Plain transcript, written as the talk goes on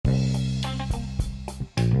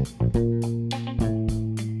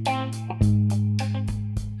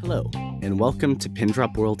Hello, and welcome to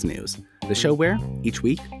PINDROP World News, the show where, each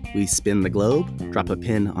week, we spin the globe, drop a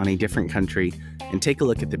pin on a different country, and take a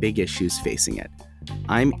look at the big issues facing it.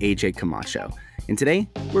 I'm AJ Camacho, and today,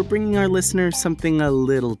 we're bringing our listeners something a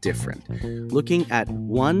little different, looking at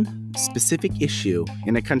one specific issue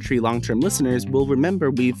in a country long-term listeners will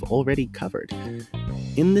remember we've already covered.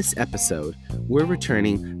 In this episode, we're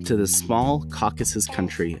returning to the small Caucasus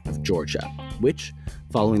country of Georgia, which,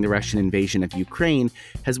 following the Russian invasion of Ukraine,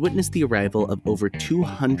 has witnessed the arrival of over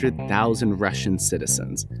 200,000 Russian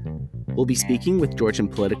citizens. We'll be speaking with Georgian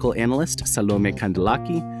political analyst Salome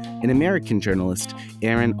Kandelaki and American journalist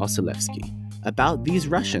Aron Ouzilevski about these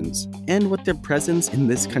Russians and what their presence in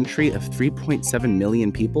this country of 3.7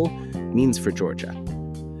 million people means for Georgia.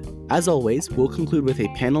 As always, we'll conclude with a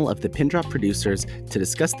panel of the PINDROP producers to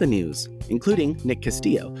discuss the news, including Nick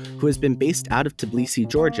Castillo, who has been based out of Tbilisi,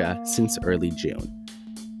 Georgia since early June.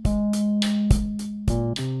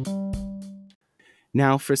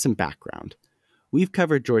 Now for some background. We've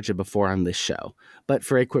covered Georgia before on this show, but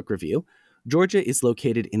for a quick review, Georgia is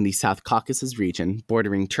located in the South Caucasus region,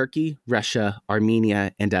 bordering Turkey, Russia,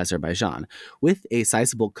 Armenia, and Azerbaijan, with a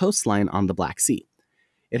sizable coastline on the Black Sea.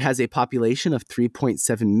 It has a population of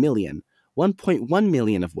 3.7 million, 1.1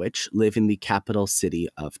 million of which live in the capital city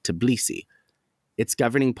of Tbilisi. Its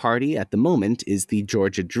governing party at the moment is the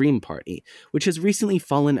Georgia Dream Party, which has recently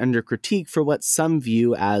fallen under critique for what some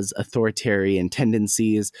view as authoritarian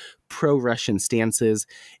tendencies, pro-Russian stances,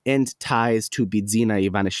 and ties to Bidzina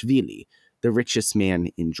Ivanishvili, the richest man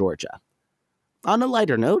in Georgia. On a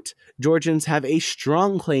lighter note, Georgians have a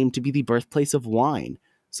strong claim to be the birthplace of wine,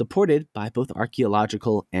 supported by both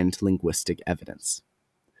archaeological and linguistic evidence.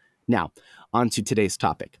 Now, on to today's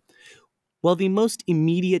topic. While the most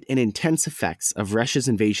immediate and intense effects of Russia's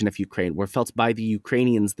invasion of Ukraine were felt by the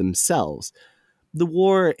Ukrainians themselves, the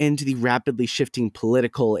war and the rapidly shifting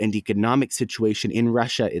political and economic situation in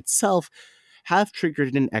Russia itself have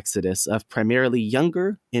triggered an exodus of primarily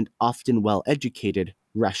younger and often well-educated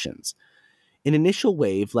Russians. An initial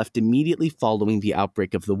wave left immediately following the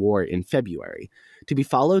outbreak of the war in February, to be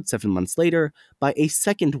followed 7 months later by a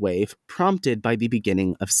second wave prompted by the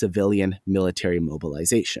beginning of civilian military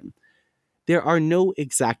mobilization. There are no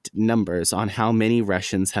exact numbers on how many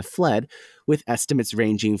Russians have fled, with estimates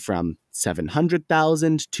ranging from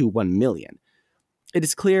 700,000 to 1 million. It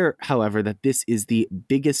is clear, however, that this is the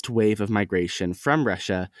biggest wave of migration from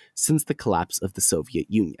Russia since the collapse of the Soviet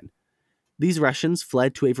Union. These Russians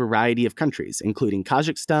fled to a variety of countries, including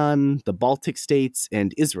Kazakhstan, the Baltic states,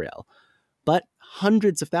 and Israel. But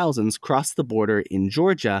hundreds of thousands crossed the border in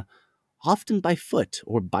Georgia, often by foot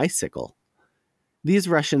or bicycle. These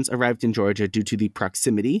Russians arrived in Georgia due to the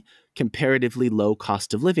proximity, comparatively low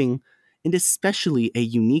cost of living, and especially a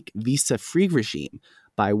unique visa-free regime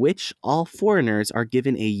by which all foreigners are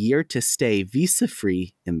given a year to stay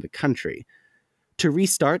visa-free in the country. To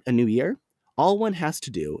restart a new year, all one has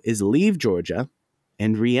to do is leave Georgia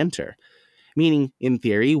and re-enter, meaning, in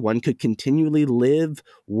theory, one could continually live,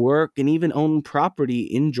 work, and even own property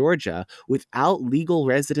in Georgia without legal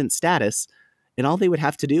resident status, and all they would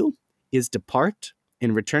have to do is depart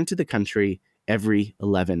and return to the country every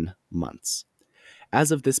 11 months.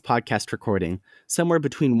 As of this podcast recording, somewhere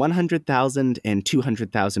between 100,000 and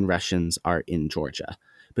 200,000 Russians are in Georgia,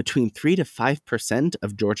 between 3 to 5%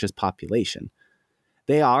 of Georgia's population.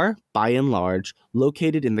 They are, by and large,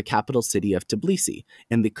 located in the capital city of Tbilisi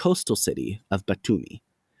and the coastal city of Batumi.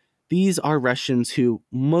 These are Russians who,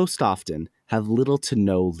 most often, have little to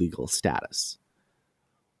no legal status.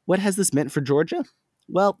 What has this meant for Georgia?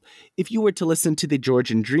 Well, if you were to listen to the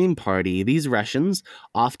Georgian Dream Party, these Russians,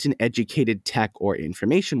 often educated tech or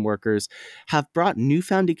information workers, have brought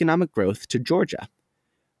newfound economic growth to Georgia.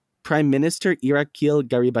 Prime Minister Irakli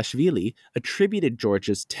Garibashvili attributed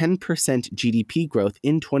Georgia's 10% GDP growth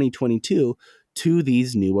in 2022 to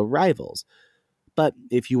these new arrivals. But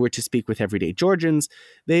if you were to speak with everyday Georgians,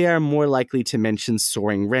 they are more likely to mention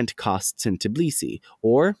soaring rent costs in Tbilisi,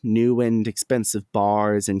 or new and expensive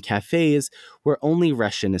bars and cafes where only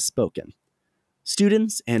Russian is spoken.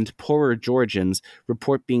 Students and poorer Georgians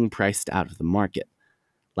report being priced out of the market.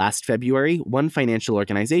 Last February, one financial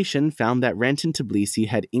organization found that rent in Tbilisi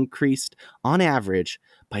had increased, on average,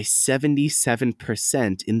 by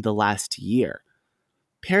 77% in the last year.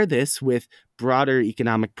 Pair this with broader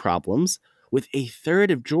economic problems, with a third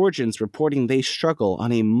of Georgians reporting they struggle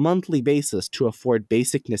on a monthly basis to afford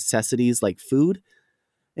basic necessities like food,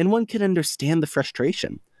 and one can understand the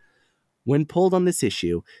frustration. When polled on this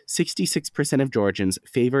issue, 66% of Georgians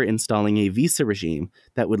favor installing a visa regime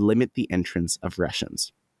that would limit the entrance of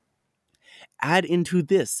Russians. Add into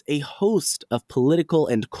this a host of political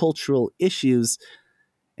and cultural issues,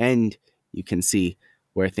 and you can see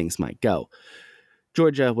where things might go.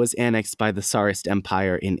 Georgia was annexed by the Tsarist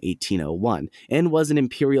Empire in 1801 and was an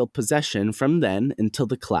imperial possession from then until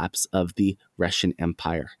the collapse of the Russian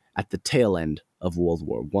Empire at the tail end of World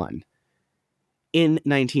War I. In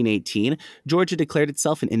 1918, Georgia declared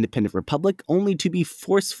itself an independent republic, only to be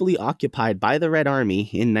forcefully occupied by the Red Army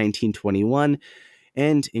in 1921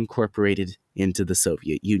 and incorporated into the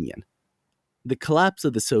Soviet Union. The collapse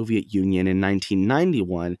of the Soviet Union in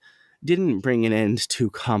 1991 didn't bring an end to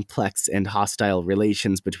complex and hostile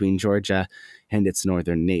relations between Georgia and its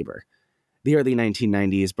northern neighbor. The early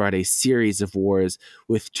 1990s brought a series of wars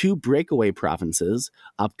with two breakaway provinces,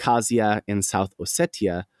 Abkhazia and South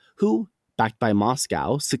Ossetia, who, backed by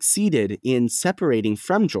Moscow, succeeded in separating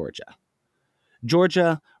from Georgia.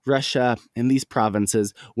 Georgia, Russia, and these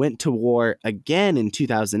provinces went to war again in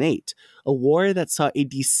 2008, a war that saw a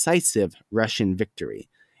decisive Russian victory,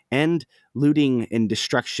 and looting and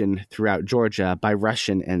destruction throughout Georgia by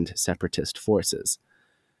Russian and separatist forces.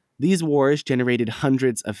 These wars generated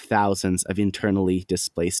hundreds of thousands of internally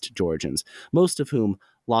displaced Georgians, most of whom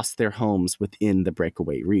lost their homes within the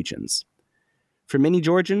breakaway regions. For many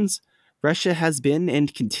Georgians, Russia has been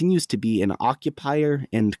and continues to be an occupier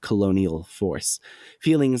and colonial force,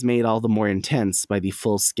 feelings made all the more intense by the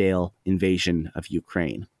full-scale invasion of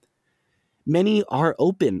Ukraine. Many are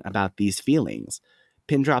open about these feelings.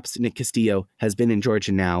 PINDROP's Nick Castillo has been in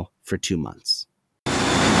Georgia now for 2 months.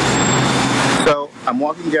 So I'm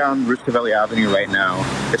walking down Rustaveli Avenue right now.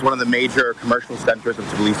 It's one of the major commercial centers of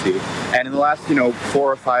Tbilisi. And in the last, 4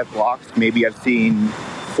 or 5 blocks, maybe I've seen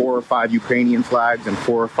 4 or 5 Ukrainian flags and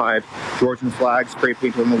 4 or 5 Georgian flags spray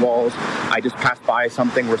painted on the walls. I just passed by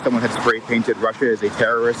something where someone had spray painted Russia as a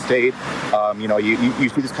terrorist state. You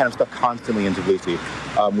see this kind of stuff constantly in Tbilisi.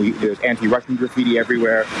 There's anti-Russian graffiti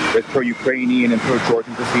everywhere. There's pro-Ukrainian and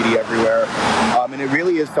pro-Georgian graffiti everywhere. And it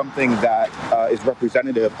really is something that is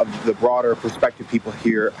representative of the broader perspective people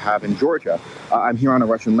here have in Georgia. I'm here on a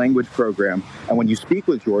Russian language program, and when you speak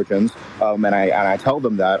with Georgians, and I tell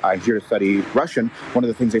them that I'm here to study Russian, one of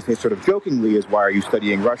the things they say sort of jokingly is, why are you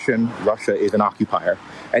studying Russian? Russia is an occupier.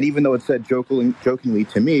 And even though it's said jokingly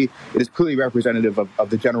to me, it is clearly representative of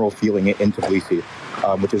the general feeling in Tbilisi,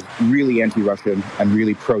 which is really anti-Russian and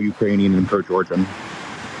really pro-Ukrainian and pro-Georgian.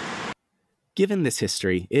 Given this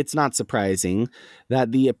history, it's not surprising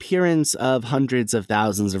that the appearance of hundreds of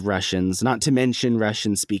thousands of Russians, not to mention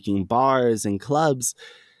Russian-speaking bars and clubs,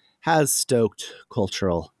 has stoked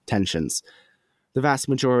cultural tensions. The vast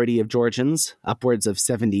majority of Georgians, upwards of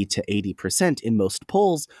 70 to 80% in most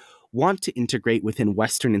polls, want to integrate within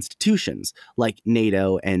Western institutions like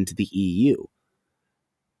NATO and the EU.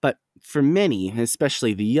 But for many,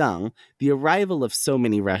 especially the young, the arrival of so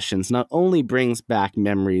many Russians not only brings back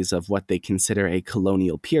memories of what they consider a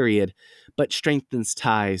colonial period, but strengthens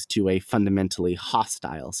ties to a fundamentally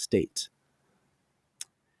hostile state.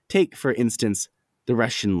 Take, for instance, the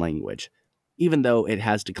Russian language. Even though it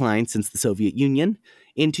has declined since the Soviet Union,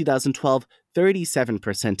 in 2012,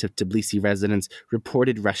 37% of Tbilisi residents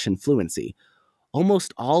reported Russian fluency.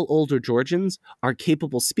 Almost all older Georgians are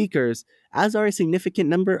capable speakers, as are a significant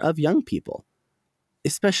number of young people.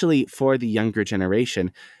 Especially for the younger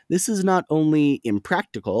generation, this is not only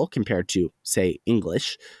impractical compared to, say,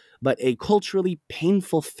 English, but a culturally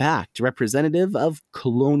painful fact representative of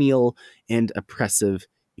colonial and oppressive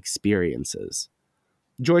experiences.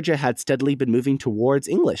 Georgia had steadily been moving towards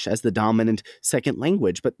English as the dominant second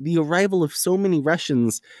language, but the arrival of so many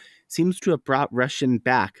Russians seems to have brought Russian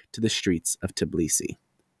back to the streets of Tbilisi.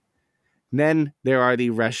 Then there are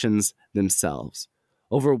the Russians themselves.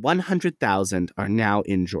 Over 100,000 are now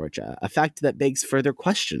in Georgia, a fact that begs further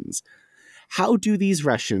questions. How do these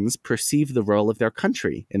Russians perceive the role of their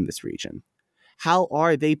country in this region? How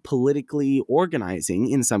are they politically organizing,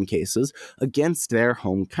 in some cases, against their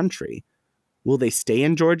home country? Will they stay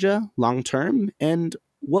in Georgia long term? And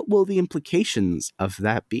what will the implications of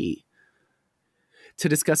that be? To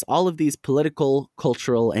discuss all of these political,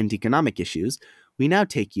 cultural, and economic issues, we now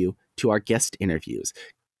take you to our guest interviews.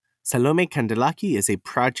 Salome Kandelaki is a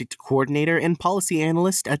project coordinator and policy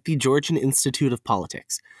analyst at the Georgian Institute of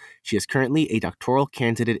Politics. She is currently a doctoral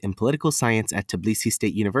candidate in political science at Tbilisi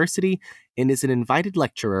State University and is an invited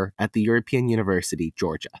lecturer at the European University,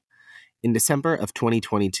 Georgia. In December of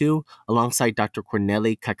 2022, alongside Dr.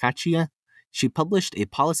 Corneli Kakachia, she published a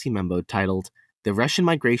policy memo titled The Russian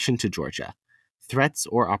Migration to Georgia, Threats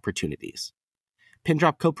or Opportunities.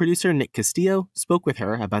 PINDROP co-producer Nick Castillo spoke with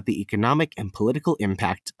her about the economic and political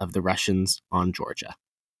impact of the Russians on Georgia.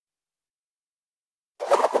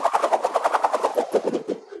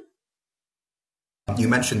 You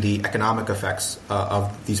mentioned the economic effects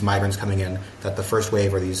of these migrants coming in, that the first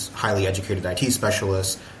wave are these highly educated IT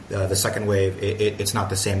specialists. The second wave, it's not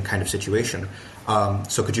the same kind of situation.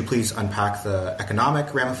 So could you please unpack the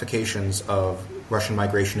economic ramifications of Russian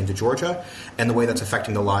migration into Georgia and the way that's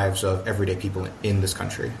affecting the lives of everyday people in this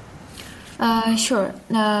country? Sure.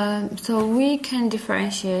 So we can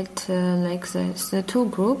differentiate the two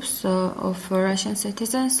groups of Russian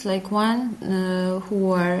citizens, like one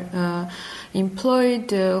who are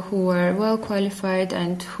employed, who are well qualified,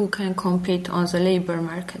 and who can compete on the labor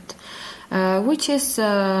market. Which is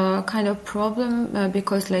a kind of problem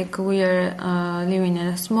because we are living in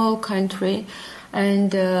a small country,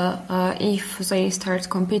 and if they start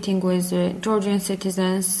competing with Georgian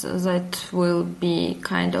citizens, that will be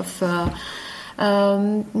kind of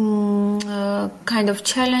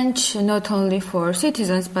challenge not only for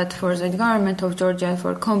citizens but for the government of Georgia and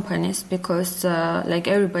for companies, because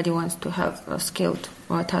everybody wants to have a skilled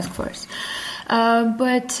task force.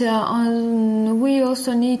 But we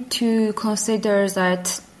also need to consider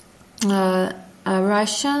that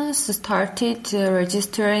Russians started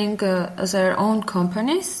registering their own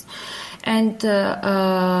companies, and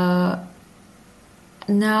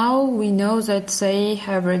now we know that they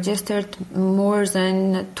have registered more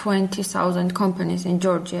than 20,000 companies in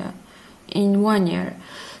Georgia in 1 year.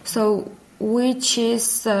 So, which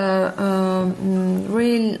is a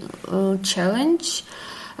real challenge.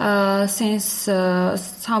 Since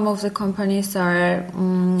some of the companies are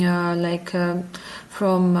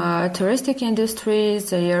from touristic industries,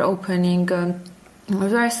 they are opening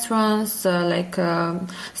restaurants,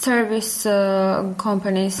 service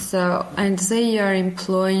companies, and they are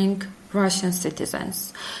employing Russian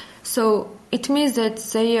citizens. So it means that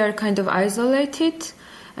they are kind of isolated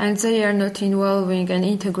and they are not involving and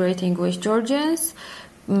integrating with Georgians.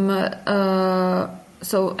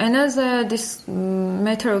 So another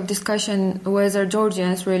matter of discussion whether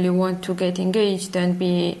Georgians really want to get engaged and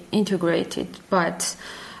be integrated, but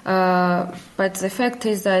the fact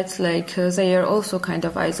is that they are also kind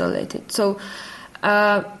of isolated. So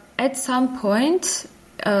at some point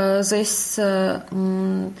this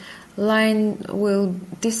line will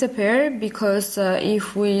disappear, because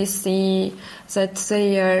if we see that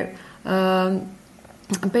they are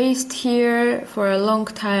based here for a long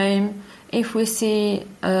time, if we see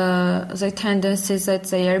the tendencies that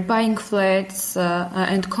they are buying flats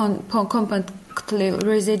and compactly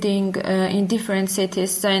residing in different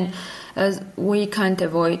cities, then we can't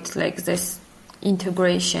avoid this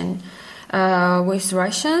integration with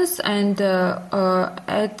Russians. And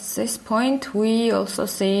at this point, we also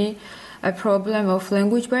see a problem of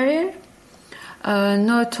language barrier.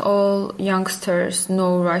 Not all youngsters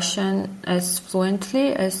know Russian as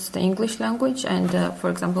fluently as the English language and, for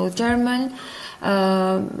example, German.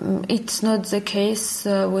 It's not the case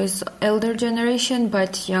with elder generation,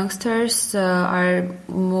 but youngsters are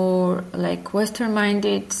more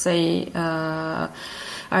Western-minded. They are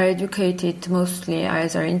educated mostly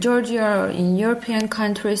either in Georgia or in European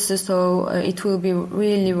countries, so it will be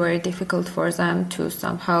really very difficult for them to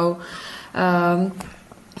somehow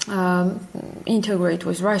integrate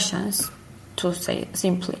with Russians, to say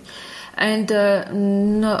simply. And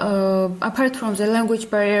apart from the language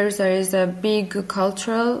barriers, there is a big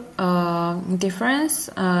cultural difference.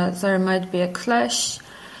 There might be a clash.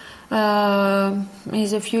 In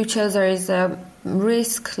the future, there is a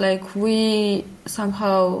risk, we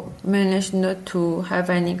somehow managed not to have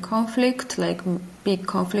any conflict, big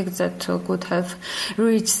conflicts that could have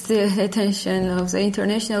reached the attention of the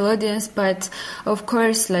international audience. But of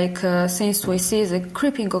course, since we see the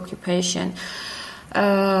creeping occupation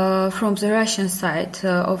from the Russian side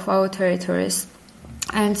of our territories,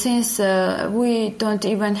 and since we don't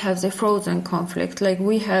even have the frozen conflict,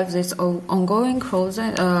 we have this ongoing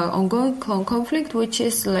conflict, which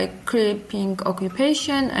is creeping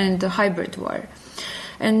occupation and hybrid war.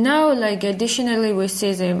 And now, additionally, we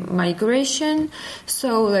see the migration.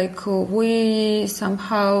 So, we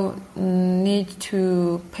somehow need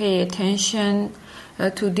to pay attention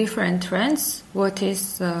to different trends, what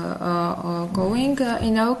is going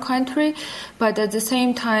in our country. But at the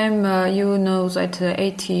same time, you know that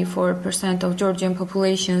 84% of Georgian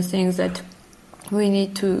population thinks that we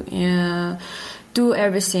need to do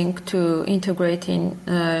everything to integrate in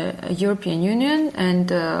European Union,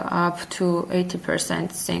 and up to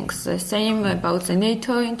 80% thinks the same about the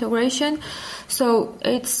NATO integration. So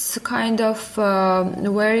it's kind of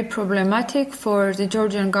very problematic for the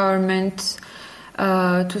Georgian government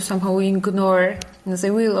to somehow ignore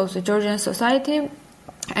the will of the Georgian society.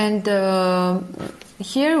 And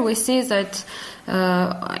here we see that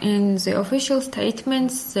In the official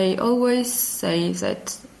statements, they always say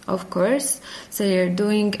that, of course, they are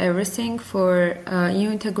doing everything for EU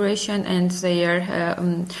integration, and they are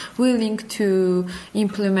willing to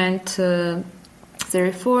implement the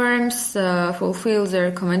reforms, fulfill the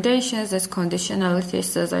recommendations as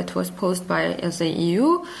conditionalities that was posed by the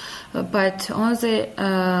EU. But on the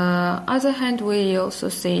other hand, we also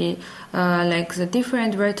see like the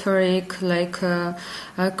different rhetoric, like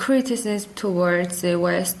criticism towards the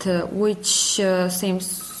West, which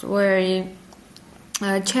seems very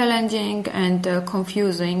challenging and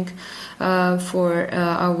confusing for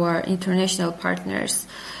our international partners.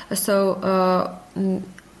 So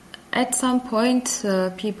at some point,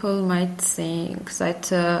 people might think that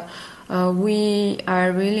we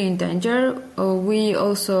are really in danger. We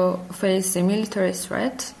also face a military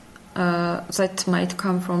threat that might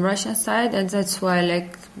come from Russian side, and that's why,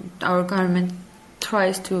 like, our government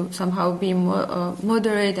tries to somehow be more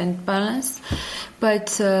moderate and balanced.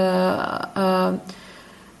 But at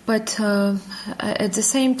the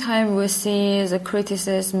same time, we see the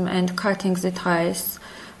criticism and cutting the ties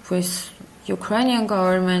with Ukrainian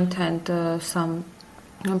government and some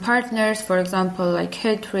partners, for example, like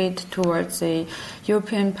hatred towards the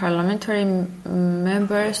European parliamentary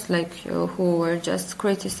members, like who were just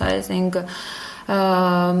criticizing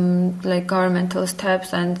like governmental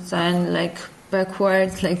steps, and then like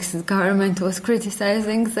backwards, like the government was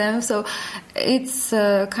criticizing them. So it's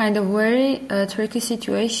kind of very tricky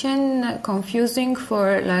situation, confusing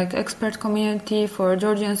for like expert community, for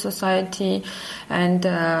Georgian society, and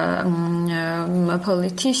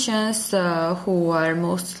politicians who are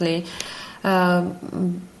mostly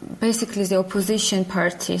basically the opposition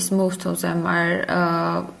parties. Most of them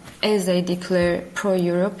are, as they declare,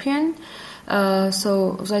 pro-European.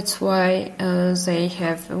 So that's why they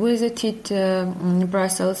have visited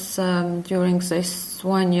Brussels during this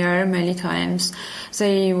 1 year many times.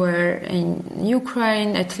 They were in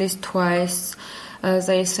Ukraine at least twice.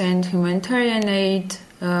 They sent humanitarian aid,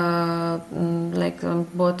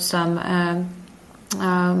 bought some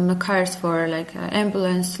cars for like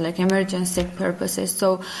ambulance, like emergency purposes.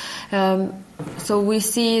 So we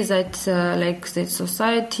see that like the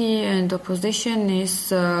society and opposition is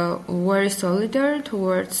very solidar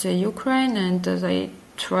towards Ukraine, and they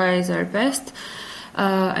try their best.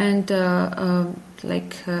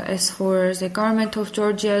 As for the government of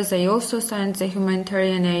Georgia, they also send the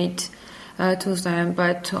humanitarian aid to them,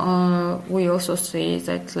 but we also see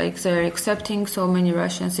that like they're accepting so many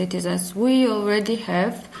Russian citizens. We already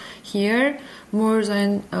have here more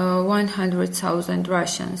than 100,000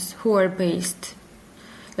 Russians who are based,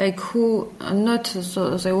 like who not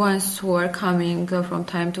the ones who are coming from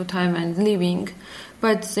time to time and leaving,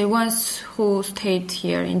 but the ones who stayed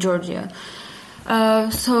here in Georgia.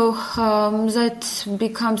 That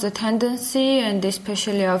becomes a tendency, and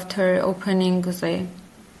especially after opening the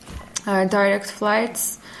direct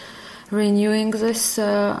flights, renewing this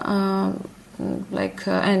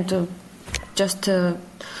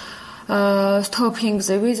stopping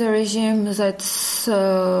the visa regime, that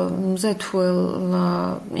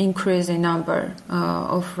will increase the number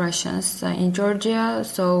of Russians in Georgia.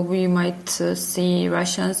 So we might see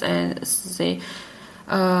Russians as the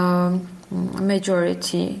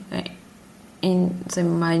majority in the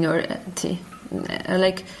minority.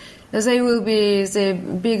 They will be the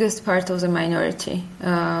biggest part of the minority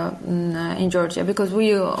in Georgia, because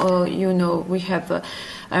we have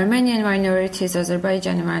Armenian minorities,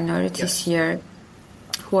 Azerbaijani minorities here,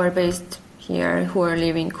 who are based here, who are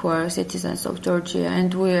living, who are citizens of Georgia,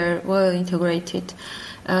 and we are well integrated.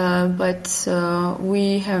 But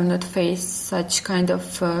we have not faced such kind of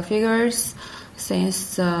figures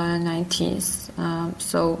since 90s.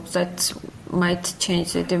 So that might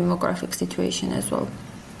change the demographic situation as well.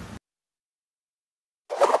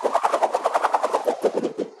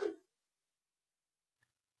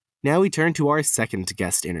 Now we turn to our second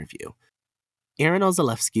guest interview. Aron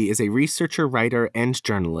Ouzilevski is a researcher, writer, and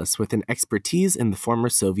journalist with an expertise in the former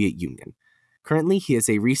Soviet Union. Currently, he is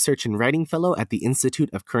a research and writing fellow at the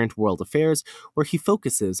Institute of Current World Affairs, where he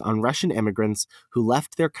focuses on Russian immigrants who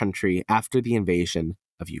left their country after the invasion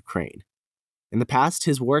of Ukraine. In the past,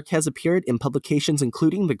 his work has appeared in publications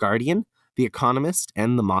including The Guardian, The Economist,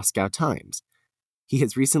 and The Moscow Times. He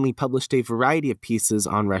has recently published a variety of pieces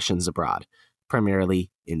on Russians abroad,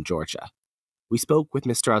 primarily in Georgia. We spoke with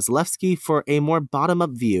Mr. Ouzilevski for a more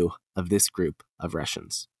bottom-up view of this group of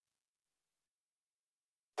Russians.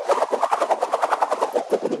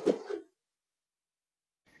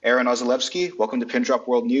 Aron Ouzilevski, welcome to PINDROP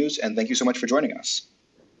World News, and thank you so much for joining us.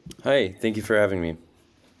 Hi, thank you for having me.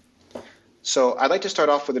 So I'd like to start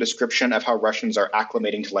off with a description of how Russians are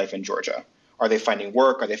acclimating to life in Georgia. Are they finding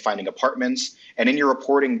work? Are they finding apartments? And in your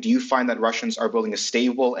reporting, do you find that Russians are building a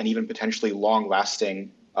stable and even potentially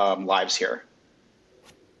long-lasting lives here?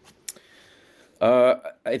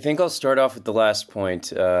 I think I'll start off with the last point.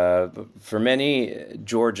 For many,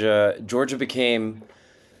 Georgia became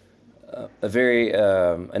a very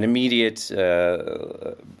an immediate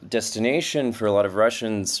destination for a lot of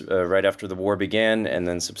Russians right after the war began, and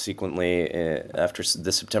then subsequently after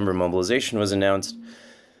the September mobilization was announced,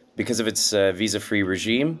 because of its visa-free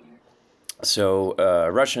regime. So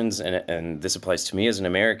Russians, and this applies to me as an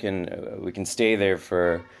American, we can stay there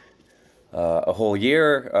for a whole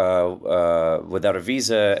year without a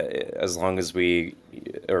visa, as long as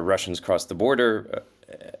Russians cross the border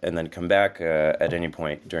and then come back at any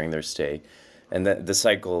point during their stay, and the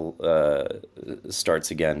cycle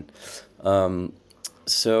starts again.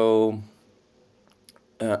 So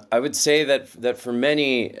I would say that for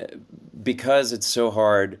many, because it's so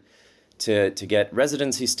hard to get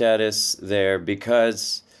residency status there,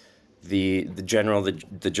 because the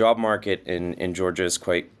job market in Georgia is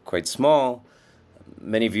quite small,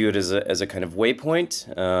 many view it as a kind of waypoint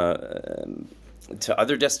to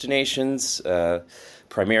other destinations,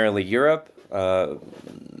 primarily Europe.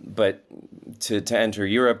 But to enter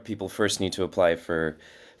Europe, people first need to apply for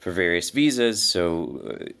various visas.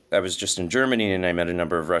 So I was just in Germany, and I met a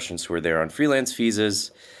number of Russians who were there on freelance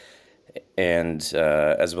visas, and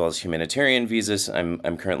as well as humanitarian visas.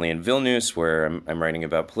 I'm currently in Vilnius, where I'm writing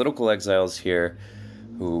about political exiles here,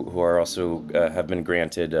 who are also have been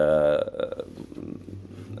granted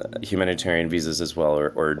humanitarian visas as well,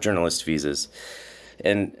 or journalist visas.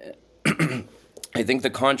 And I think the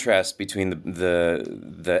contrast between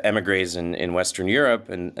the emigres in Western Europe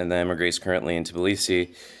and the emigres currently in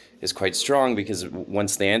Tbilisi is quite strong, because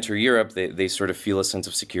once they enter Europe, they sort of feel a sense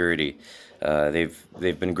of security.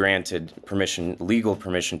 They've been granted legal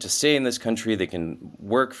permission to stay in this country. They can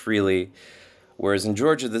work freely, whereas in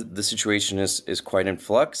Georgia the situation is quite in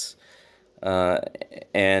flux,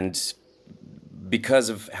 and because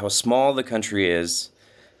of how small the country is,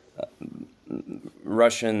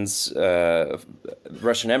 Russian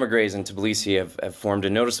emigres in Tbilisi have formed a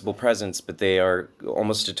noticeable presence, but they are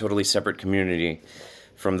almost a totally separate community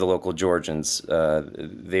from the local Georgians.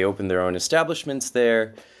 They open their own establishments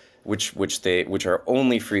there, which are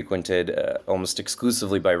only frequented almost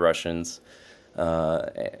exclusively by Russians,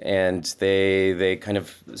 and they kind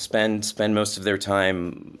of spend most of their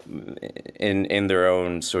time in their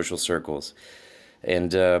own social circles,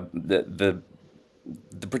 and the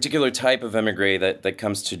particular type of emigre that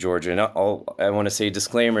comes to Georgia, and I want to say a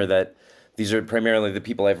disclaimer that these are primarily the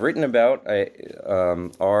people I've written about.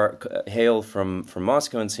 Hail from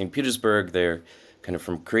Moscow and St. Petersburg. They're kind of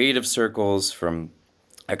from creative circles, from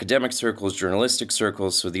academic circles, journalistic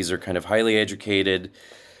circles. So these are kind of highly educated,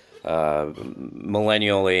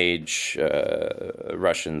 millennial age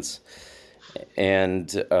Russians, and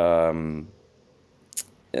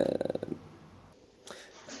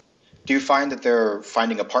do you find that they're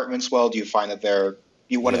finding apartments well? Do you find that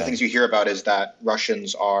one of the things you hear about is that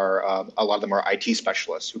Russians are, a lot of them are IT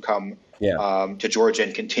specialists who come to Georgia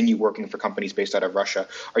and continue working for companies based out of Russia.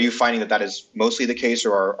 Are you finding that is mostly the case,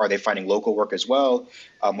 or are they finding local work as well?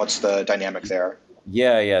 What's the dynamic there?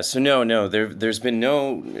 Yeah. So no. There's been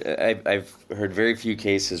no. I've heard very few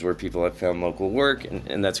cases where people have found local work,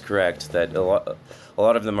 and that's correct. That a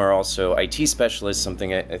lot of them are also IT specialists.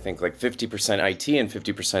 Something I think like 50% IT and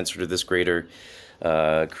 50% sort of this greater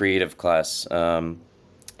creative class.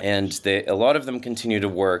 And a lot of them continue to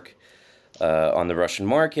work on the Russian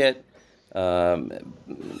market, and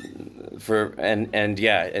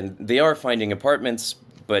they are finding apartments,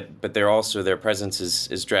 but their presence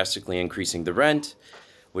is drastically increasing the rent,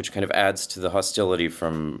 which kind of adds to the hostility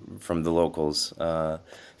from the locals.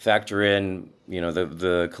 Factor in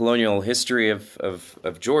the colonial history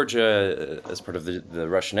of Georgia as part of the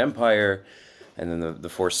Russian Empire, and then the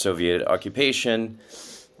forced Soviet occupation.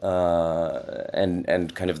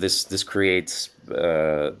 And kind of this creates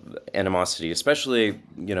animosity, especially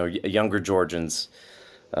younger Georgians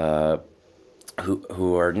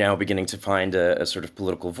who are now beginning to find a sort of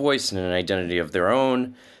political voice and an identity of their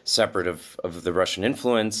own, separate of the Russian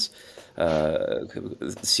influence.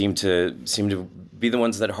 Seem to be the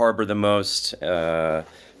ones that harbor the most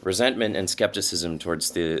resentment and skepticism towards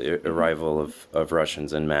the arrival of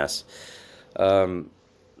Russians en masse. I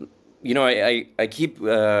keep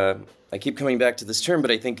coming back to this term, but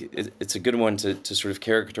I think it's a good one to sort of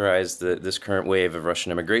characterize this current wave of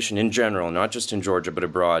Russian immigration in general, not just in Georgia, but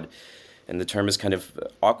abroad. And the term is kind of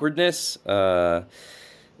awkwardness.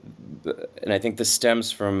 and I think this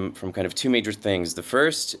stems from kind of two major things. The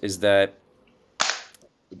first is that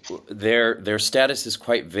their status is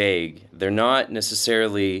quite vague. They're not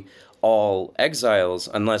necessarily all exiles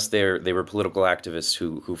unless they were political activists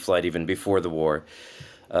who fled even before the war.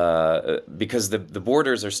 Because the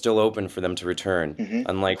borders are still open for them to return,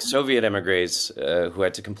 unlike Soviet emigres who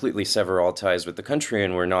had to completely sever all ties with the country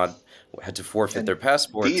and had to forfeit their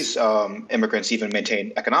passports. These immigrants even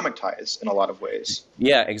maintain economic ties in a lot of ways.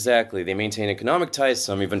 Yeah, exactly. They maintain economic ties.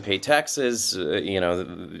 Some even pay taxes,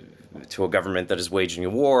 to a government that is waging a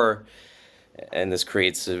war, and this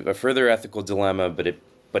creates a further ethical dilemma.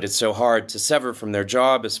 But it's so hard to sever from their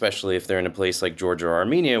job, especially if they're in a place like Georgia or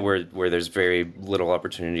Armenia, where there's very little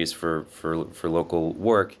opportunities for local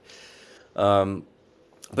work.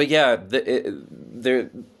 But yeah, there's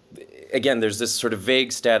this sort of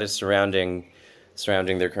vague status surrounding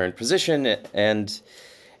their current position, and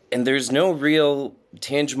there's no real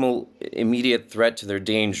tangible immediate threat to their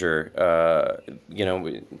danger.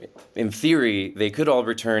 In theory, they could all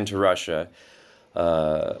return to Russia.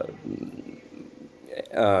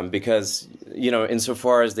 Because,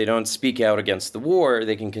 insofar as they don't speak out against the war,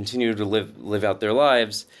 they can continue to live out their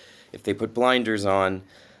lives if they put blinders on.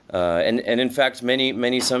 And in fact, many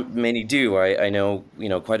do. I know,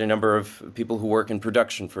 quite a number of people who work in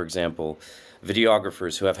production, for example,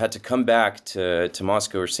 videographers who have had to come back to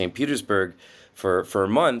Moscow or St. Petersburg for a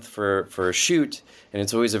month for a shoot. And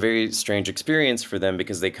it's always a very strange experience for them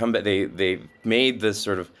because they come back, they made this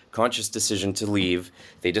sort of conscious decision to leave.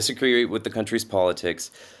 They disagree with the country's politics,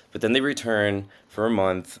 but then they return for a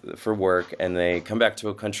month for work, and they come back to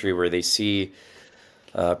a country where they see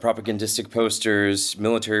propagandistic posters,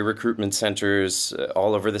 military recruitment centers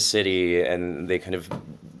all over the city, and they kind of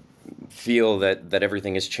feel that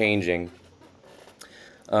everything is changing.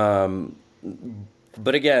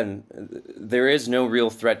 But again, there is no real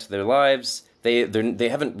threat to their lives. They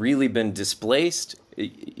haven't really been displaced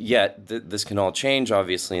yet. This can all change,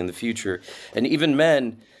 obviously, in the future. And even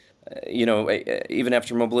men, even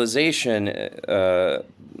after mobilization,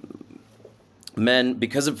 men,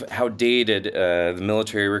 because of how dated the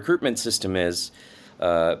military recruitment system is,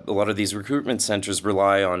 a lot of these recruitment centers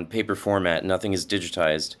rely on paper format. Nothing is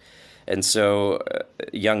digitized. And so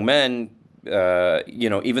young men,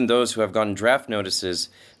 even those who have gotten draft notices,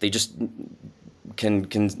 they just can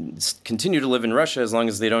continue to live in Russia as long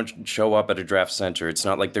as they don't show up at a draft center. It's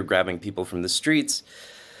not like they're grabbing people from the streets.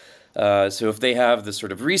 So if they have the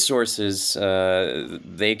sort of resources,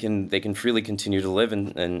 they can freely continue to live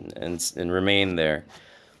and remain there.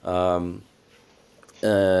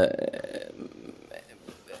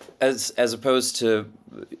 As opposed to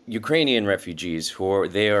Ukrainian refugees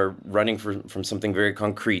they are running from something very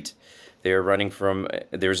concrete. They are running from,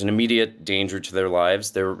 there's an immediate danger to their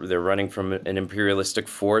lives. They're running from an imperialistic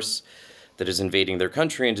force that is invading their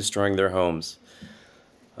country and destroying their homes.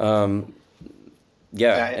 I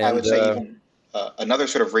would say even another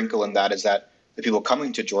sort of wrinkle in that is that the people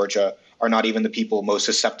coming to Georgia are not even the people most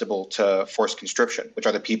susceptible to forced conscription, which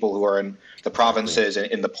are the people who are in the provinces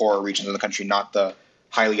and in the poorer regions of the country, not the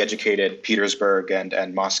highly educated Petersburg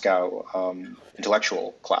and Moscow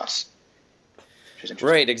intellectual class.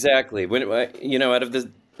 Right, exactly. When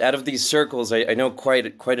out of these circles, I know quite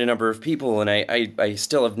a number of people, and I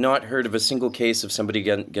still have not heard of a single case of somebody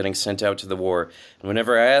getting sent out to the war. And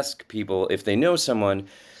whenever I ask people if they know someone,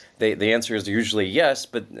 the answer is usually yes,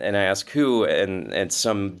 and I ask who, and it's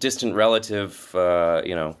some distant relative,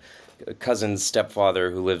 cousin's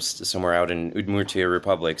stepfather who lives somewhere out in Udmurtia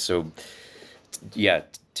Republic. So, yeah,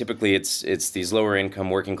 typically it's these lower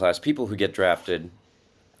income working class people who get drafted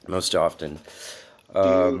most often.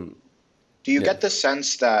 Do you get the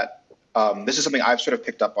sense that this is something I've sort of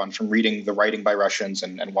picked up on from reading the writing by Russians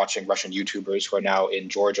and watching Russian YouTubers who are now in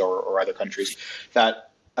Georgia or other countries,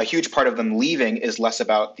 that a huge part of them leaving is less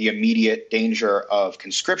about the immediate danger of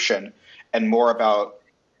conscription and more about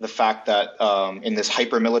the fact that in this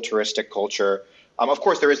hyper-militaristic culture, of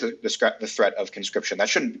course, there is the threat of conscription. That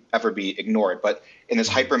shouldn't ever be ignored. But in this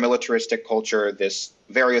hyper-militaristic culture, this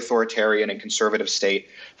very authoritarian and conservative state,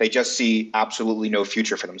 they just see absolutely no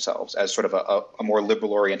future for themselves as sort of a more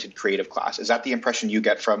liberal-oriented creative class. Is that the impression you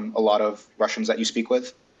get from a lot of Russians that you speak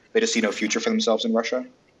with? They just see no future for themselves in Russia?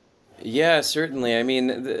 Yeah, certainly. I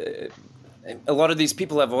mean, a lot of these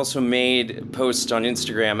people have also made posts on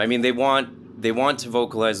Instagram. I mean, they want to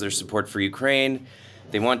vocalize their support for Ukraine.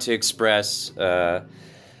 They want to express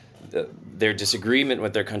their disagreement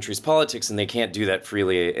with their country's politics, and they can't do that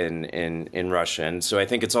freely in Russia. And so I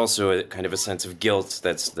think it's also a kind of a sense of guilt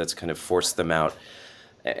that's kind of forced them out.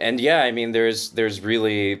 And yeah, I mean, there's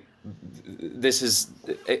really this is,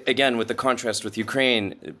 again, with the contrast with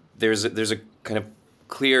Ukraine, there's a kind of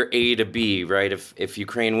clear A to B, right? If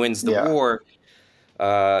Ukraine wins the war,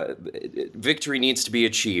 victory needs to be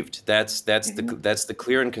achieved. That's the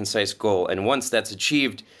clear and concise goal. And once that's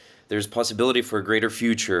achieved, there's possibility for a greater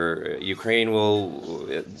future. Ukraine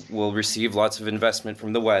will receive lots of investment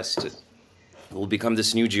from the West. It will become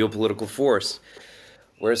this new geopolitical force.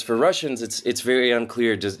 Whereas for Russians, it's very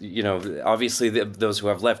unclear. Obviously those who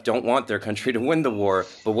have left don't want their country to win the war,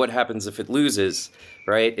 but what happens if it loses,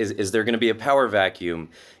 right? Is there going to be a power vacuum?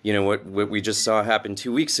 What we just saw happen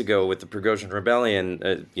 2 weeks ago with the Prigozhin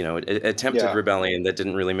rebellion, attempted rebellion that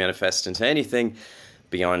didn't really manifest into anything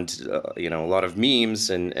beyond, a lot of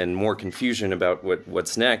memes and more confusion about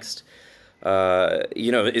what's next.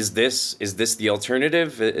 Is this the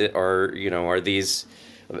alternative? Are these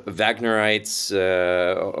Wagnerites,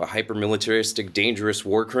 hyper-militaristic, dangerous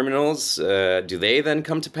war criminals? Do they then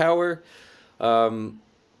come to power? They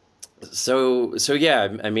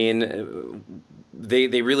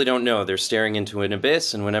really don't know. They're staring into an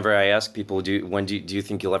abyss. And whenever I ask people, do you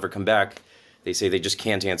think you'll ever come back? They say they just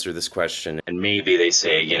can't answer this question. And maybe they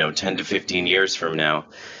say, 10 to 15 years from now.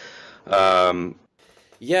 So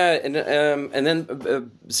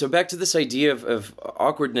back to this idea of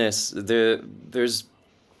awkwardness. There's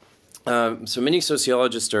so many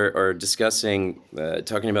sociologists are discussing,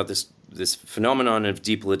 talking about this phenomenon of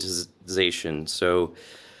depoliticization. So,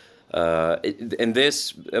 and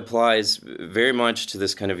this applies very much to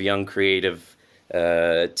this kind of young, creative,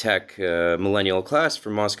 tech millennial class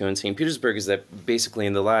from Moscow and St. Petersburg. Is that basically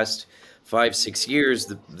in the last 5-6 years,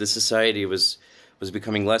 the society was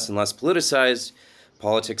becoming less and less politicized.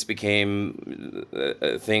 Politics became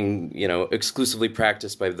a thing, exclusively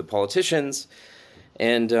practiced by the politicians.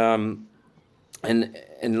 And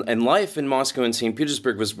life in Moscow and St.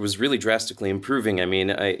 Petersburg was really drastically improving. I mean,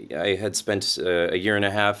 I had spent a year and a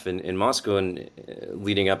half in Moscow and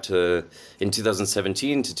leading up to in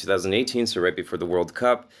 2017 to 2018, so right before the World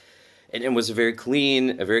Cup. And it was a very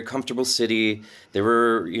clean, a very comfortable city. There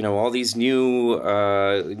were, all these new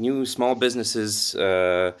small businesses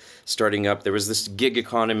starting up. There was this gig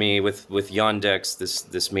economy with Yandex,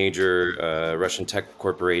 this major Russian tech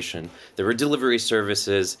corporation. There were delivery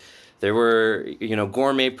services. There were,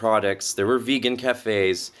 gourmet products. There were vegan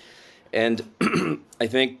cafes. And I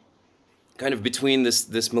think kind of between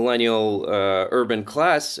this millennial urban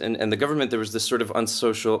class and the government, there was this sort of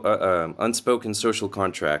unspoken social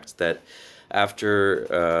contract that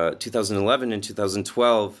after 2011 and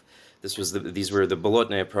 2012, these were the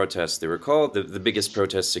Bolotnaya protests, they were called, the biggest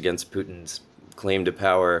protests against Putin's claim to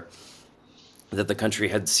power that the country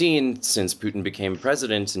had seen since Putin became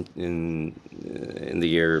president in the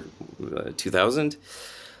year 2000.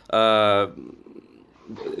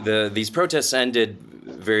 These protests ended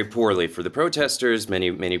very poorly for the protesters.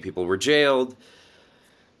 Many people were jailed,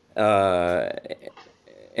 and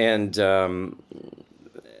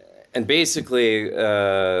basically,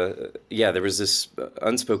 there was this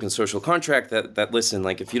unspoken social contract that listen,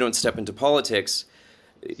 like if you don't step into politics,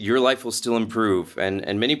 your life will still improve,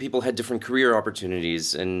 and many people had different career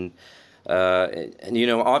opportunities, and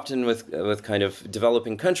often with kind of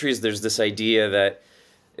developing countries, there's this idea that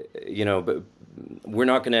but we're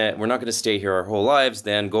not gonna stay here our whole lives.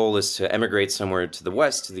 The end goal is to emigrate somewhere to the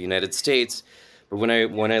West, to the United States. But when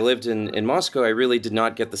I lived in Moscow, I really did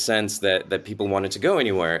not get the sense that people wanted to go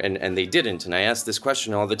anywhere, and they didn't. And I asked this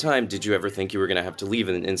question all the time: did you ever think you were going to have to leave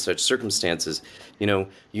in such circumstances? You know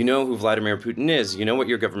who Vladimir Putin is. You know what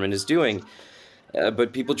your government is doing.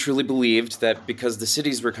 But people truly believed that because the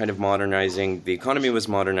cities were kind of modernizing, the economy was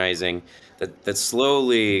modernizing, that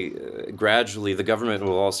slowly, gradually, the government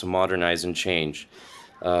will also modernize and change.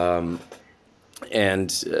 And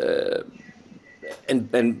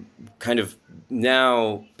kind of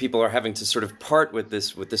now people are having to sort of part with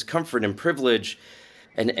this comfort and privilege,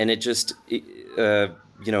 and it just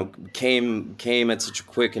came at such a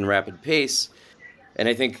quick and rapid pace, and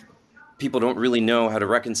I think people don't really know how to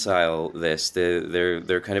reconcile this.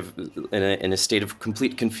 They're kind of in a state of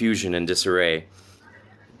complete confusion and disarray.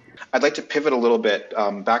 I'd like to pivot a little bit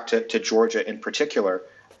back to Georgia in particular,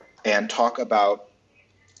 and talk about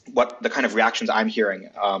what the kind of reactions I'm hearing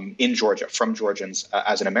in Georgia from Georgians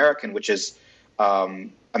as an American, which is a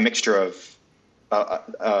mixture of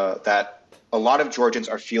that a lot of Georgians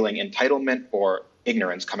are feeling entitlement or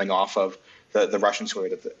ignorance coming off of the Russian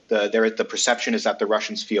story. The perception is that the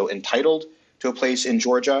Russians feel entitled to a place in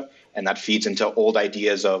Georgia, and that feeds into old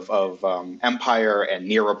ideas of empire and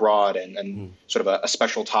near abroad and sort of a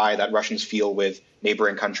special tie that Russians feel with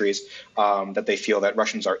neighboring countries, that they feel that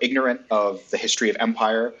Russians are ignorant of the history of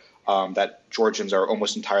empire, that Georgians are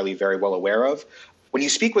almost entirely very well aware of. When you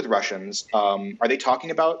speak with Russians, are they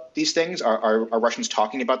talking about these things? Are Russians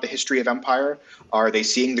talking about the history of empire? Are they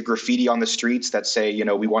seeing the graffiti on the streets that say,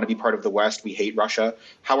 we want to be part of the West, we hate Russia?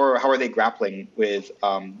 How are they grappling with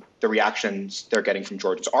the reactions they're getting from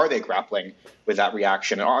Georgians? Are they grappling with that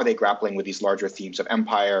reaction? And are they grappling with these larger themes of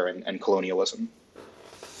empire and colonialism?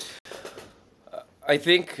 I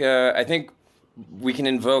think we can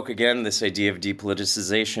invoke again this idea of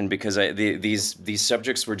depoliticization because these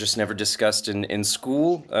subjects were just never discussed in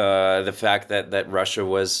school. The fact that Russia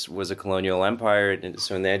was a colonial empire, and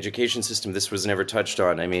so in the education system, this was never touched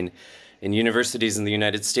on. I mean, in universities in the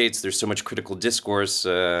United States, there's so much critical discourse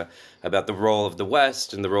about the role of the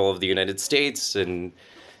West and the role of the United States, and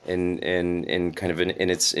kind of in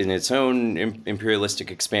its own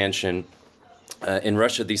imperialistic expansion. In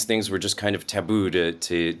Russia, these things were just kind of taboo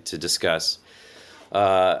to discuss.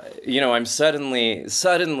 I'm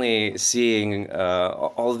suddenly seeing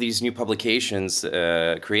all of these new publications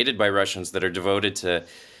created by Russians that are devoted to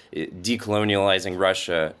decolonializing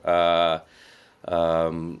Russia,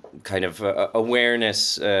 kind of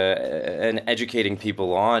awareness and educating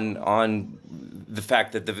people on the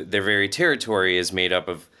fact that their very territory is made up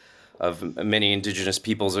of many indigenous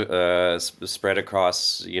peoples spread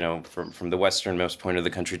across, from the westernmost point of the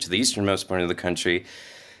country to the easternmost point of the country.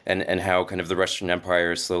 And how kind of the Russian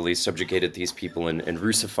Empire slowly subjugated these people and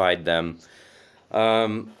Russified them. I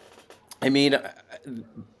mean,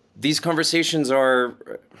 these conversations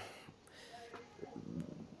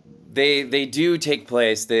they do take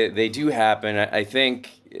place. They do happen. I think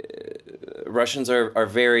Russians are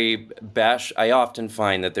very I often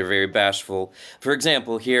find that they're very bashful. For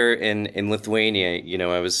example, here in Lithuania,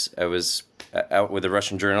 I was out with a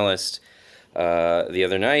Russian journalist the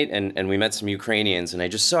other night, and we met some Ukrainians, and I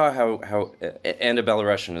just saw how and a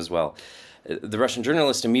Belarusian as well. The Russian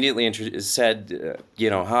journalist immediately said,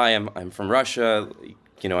 "Hi, I'm from Russia.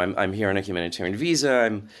 I'm here on a humanitarian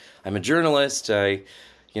visa. I'm a journalist. I'm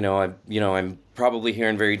probably here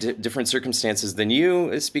in very different circumstances than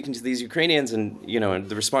you." Speaking to these Ukrainians, and and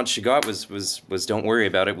the response she got was, "Don't worry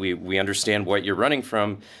about it. We understand what you're running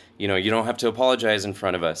from. You don't have to apologize in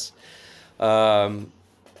front of us."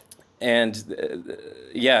 And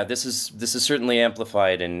this is certainly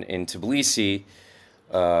amplified in Tbilisi,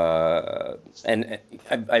 and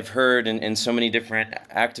I've heard in so many different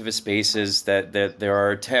activist spaces that there are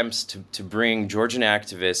attempts to bring Georgian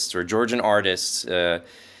activists or Georgian artists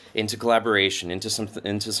into collaboration, into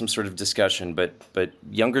some sort of discussion, but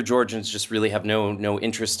younger Georgians just really have no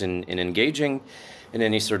interest in engaging in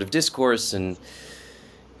any sort of discourse, and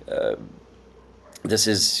this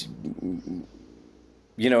is.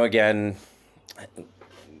 Again,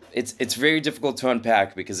 it's very difficult to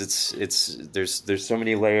unpack because there's so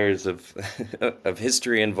many layers of of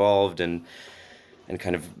history involved and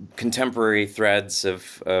kind of contemporary threads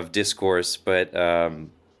of discourse. But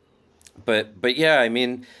yeah, I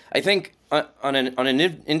mean, I think on an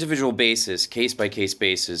individual basis, case by case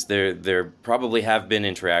basis, there probably have been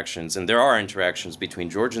interactions, and there are interactions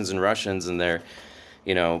between Georgians and Russians, and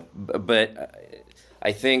but.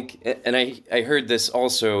 I think, and I heard this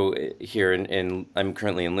also here I'm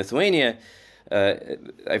currently in Lithuania.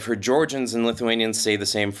 I've heard Georgians and Lithuanians say the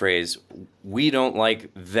same phrase: "We don't like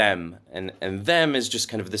them," and "them" is just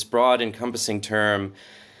kind of this broad, encompassing term,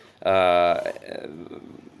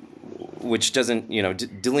 which doesn't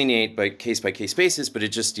delineate by case basis, but it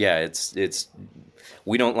just it's.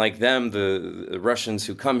 We don't like them, the Russians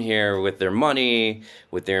who come here with their money,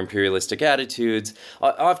 with their imperialistic attitudes.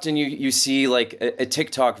 Often you see like a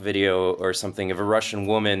TikTok video or something of a Russian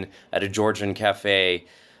woman at a Georgian cafe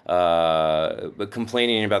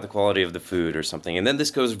complaining about the quality of the food or something. And then this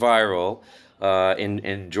goes viral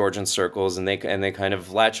in Georgian circles, and they kind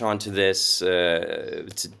of latch onto this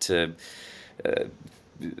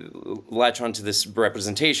latch onto this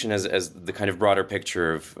representation as the kind of broader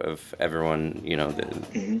picture of everyone,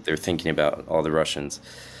 they're thinking about all the Russians.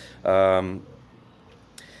 So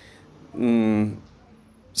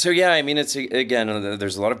yeah, I mean, it's again,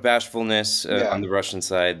 there's a lot of bashfulness on the Russian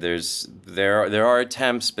side. There are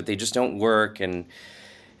attempts, but they just don't work, and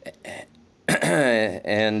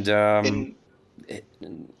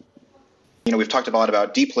we've talked a lot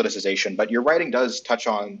about depoliticization, but your writing does touch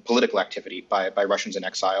on political activity by Russians in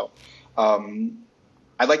exile.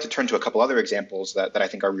 I'd like to turn to a couple other examples that I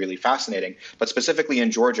think are really fascinating, but specifically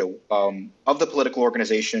in Georgia, of the political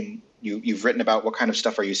organization you've written about, what kind of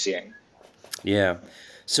stuff are you seeing? Yeah.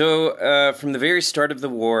 So from the very start of the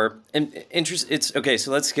war,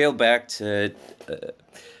 so let's scale back to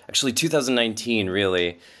actually 2019,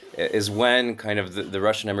 really. is when kind of the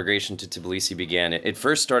Russian emigration to Tbilisi began. It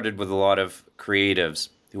first started with a lot of creatives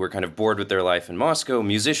who were kind of bored with their life in Moscow,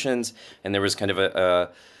 musicians, and there was kind of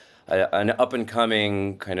an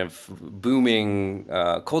up-and-coming, kind of booming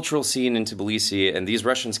cultural scene in Tbilisi, and these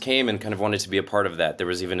Russians came and kind of wanted to be a part of that. There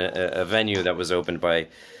was even a venue that was opened by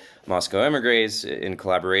Moscow emigres in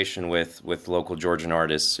collaboration with local Georgian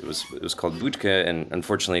artists. It was called Budka, and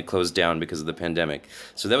unfortunately it closed down because of the pandemic.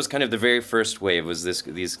 So that was kind of the very first wave, was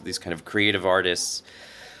these kind of creative artists.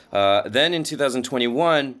 Then in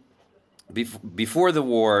 2021, before the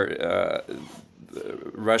war,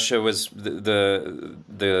 Russia was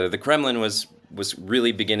the Kremlin was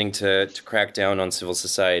really beginning to crack down on civil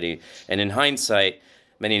society, and in hindsight,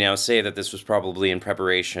 many now say that this was probably in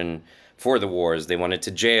preparation for the wars. They wanted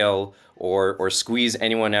to jail or squeeze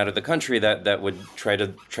anyone out of the country that would try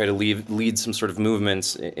to lead some sort of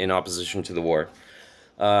movements in opposition to the war.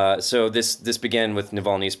 So this began with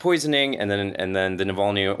Navalny's poisoning, and then the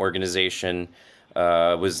Navalny organization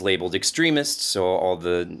was labeled extremist, so all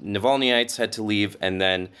the Navalnyites had to leave, and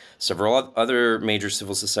then several other major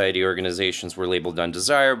civil society organizations were labeled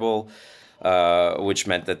undesirable, which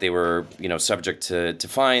meant that they were, subject to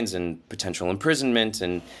fines and potential imprisonment.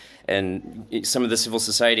 And some of the civil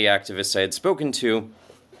society activists I had spoken to,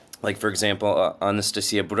 like, for example,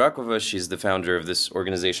 Anastasia Burakova, she's the founder of this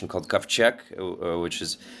organization called Kovchek, which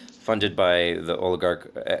is funded by the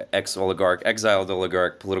exiled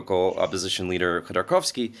oligarch, political opposition leader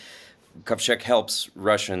Khodorkovsky. Kovchek helps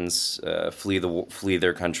Russians flee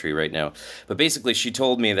their country right now. But basically, she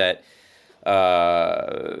told me that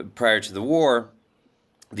prior to the war,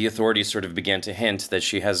 the authorities sort of began to hint that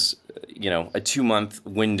she has, a 2-month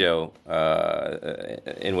window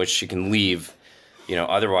in which she can leave.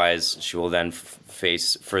 Otherwise she will then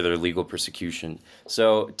face further legal persecution.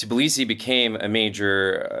 So Tbilisi became a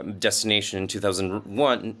major destination in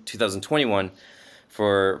 2021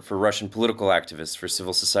 for Russian political activists, for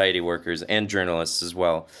civil society workers and journalists as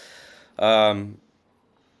well.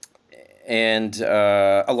 And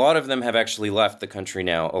a lot of them have actually left the country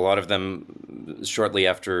now. A lot of them, shortly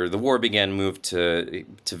after the war began, moved to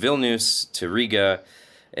Vilnius, to Riga,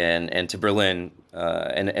 and to Berlin.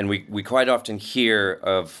 And we quite often hear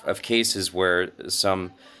of cases where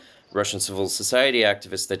some Russian civil society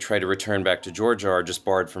activists that try to return back to Georgia are just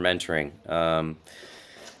barred from entering.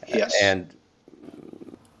 Yes. And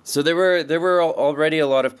so there were already a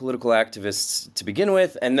lot of political activists to begin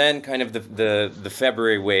with, and then kind of the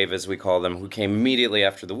February wave, as we call them, who came immediately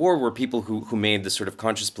after the war, were people who made the sort of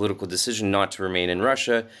conscious political decision not to remain in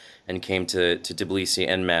Russia and came to Tbilisi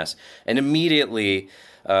en masse. And immediately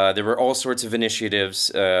there were all sorts of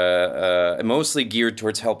initiatives, mostly geared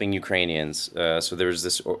towards helping Ukrainians. So there was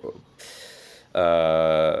this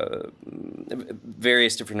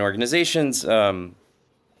various different organizations.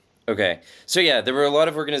 Okay, so yeah, there were a lot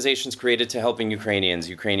of organizations created to helping Ukrainian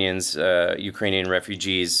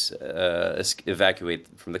refugees evacuate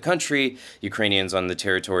from the country. Ukrainians on the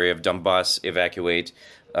territory of Donbass evacuate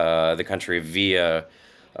the country via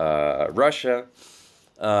Russia.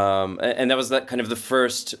 And that was that kind of the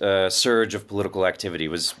first surge of political activity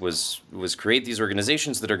was create these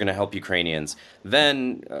organizations that are going to help Ukrainians.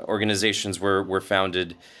 Then organizations were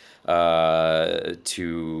founded to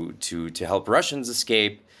help Russians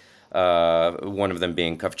escape. One of them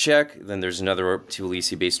being Kovchek. Then there's another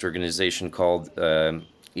Tbilisi-based organization called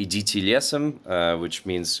Iditi Lesem, which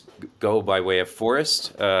means go by way of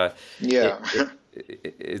forest. It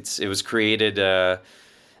was created.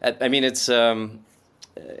 It's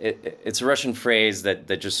a Russian phrase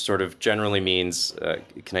that just sort of generally means.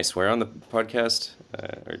 Can I swear on the podcast?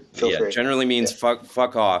 Generally means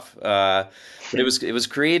fuck off. But it was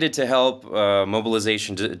created to help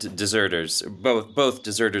mobilization deserters, both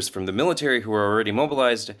deserters from the military who are already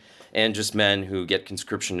mobilized, and just men who get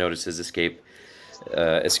conscription notices, escape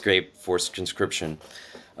forced conscription.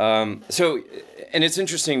 And it's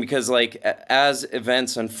interesting because, like, as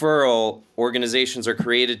events unfurl, organizations are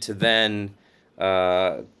created to then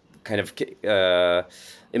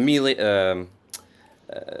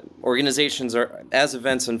organizations are, as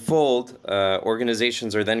events unfold,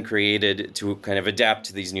 organizations are then created to kind of adapt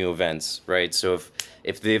to these new events, right? So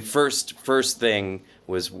if the first thing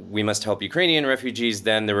was we must help Ukrainian refugees,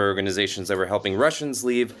 then there were organizations that were helping Russians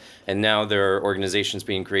leave, and now there are organizations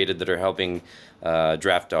being created that are helping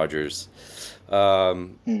draft dodgers. But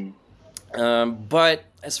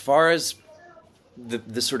as far as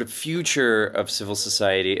the sort of future of civil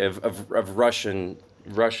society, of Russian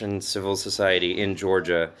civil society in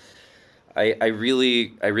Georgia, I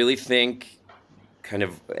really think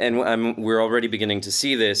and we're already beginning to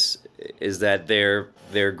see this, is that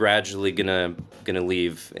they're gradually gonna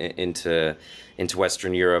leave into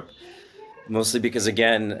Western Europe, mostly because,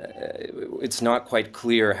 again, it's not quite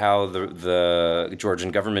clear how the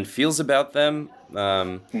Georgian government feels about them.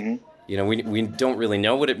 We don't really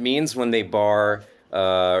know what it means when they bar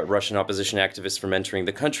Russian opposition activists from entering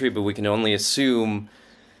the country, but we can only assume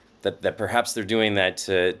that perhaps they're doing that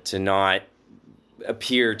to not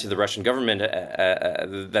appear to the Russian government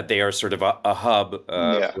that they are sort of a hub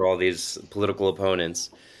for all these political opponents.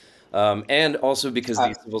 And also because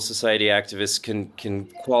these civil society activists can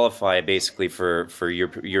qualify basically for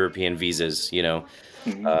European visas.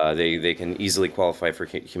 They can easily qualify for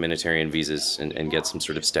humanitarian visas and get some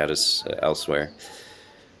sort of status elsewhere.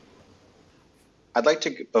 I'd like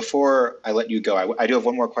to, before I let you go, I do have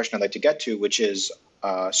one more question I'd like to get to, which is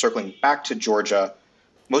circling back to Georgia.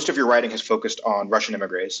 Most of your writing has focused on Russian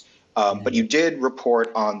immigrants, but you did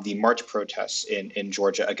report on the March protests in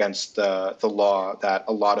Georgia against the law that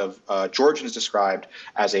a lot of Georgians described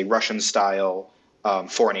as a Russian-style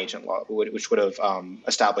foreign agent law, which would have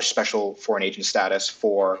established special foreign agent status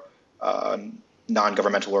for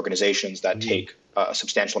non-governmental organizations that take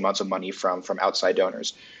substantial amounts of money from outside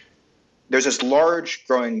donors. There's this large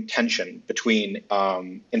growing tension between,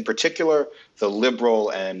 in particular, the liberal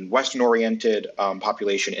and Western-oriented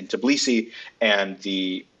population in Tbilisi and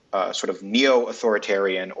the sort of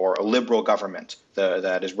neo-authoritarian or a liberal government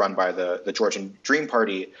that is run by the Georgian Dream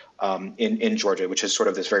Party in Georgia, which is sort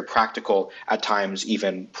of this very practical, at times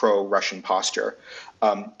even pro-Russian posture.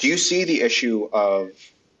 Do you see the issue of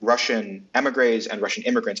Russian emigres and Russian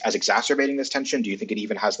immigrants as exacerbating this tension? Do you think it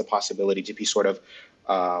even has the possibility to be sort of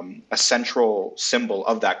a central symbol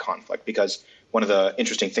of that conflict? Because one of the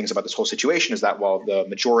interesting things about this whole situation is that while the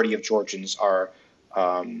majority of Georgians are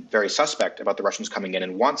very suspect about the Russians coming in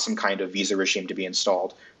and want some kind of visa regime to be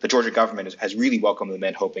installed, the Georgia government has really welcomed them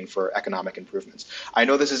in, hoping for economic improvements. I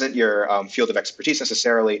know this isn't your field of expertise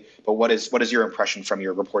necessarily, but what is your impression from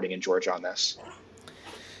your reporting in Georgia on this?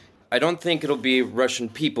 I don't think it'll be Russian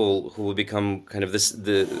people who will become kind of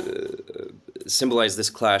symbolize this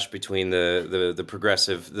clash between the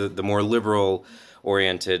progressive, the more liberal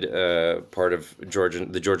oriented part of the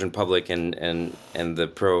Georgian public and the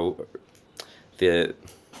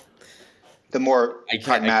more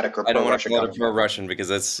pragmatic or pro-Russian. I don't want to call it pro-Russian because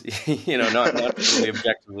that's not really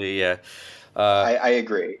objectively. I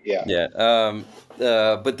agree. Yeah. Yeah.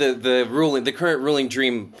 But the current ruling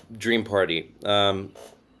Dream Party.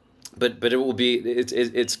 But it will be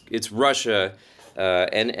it's Russia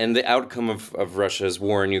and the outcome of Russia's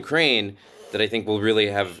war in Ukraine that I think will really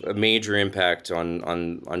have a major impact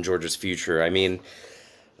on Georgia's future. I mean,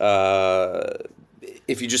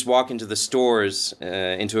 if you just walk into the stores,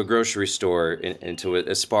 into a grocery store, into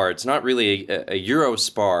a Spar, it's not really a Euro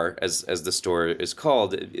Spar as the store is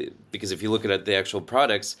called, because if you look at the actual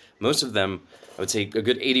products, most of them, I would say a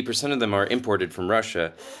good 80% of them are imported from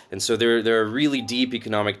Russia. And so there are really deep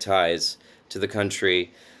economic ties to the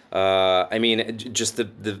country. I mean, just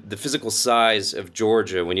the physical size of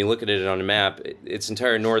Georgia, when you look at it on a map, its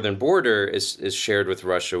entire northern border is shared with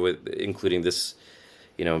Russia, including this,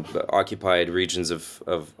 occupied regions of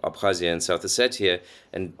Abkhazia and South Ossetia.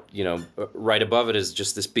 And, right above it is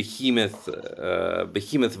just this behemoth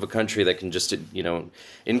of a country that can just,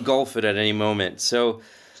 engulf it at any moment. So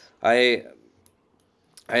I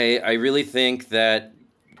really think that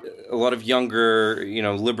a lot of younger,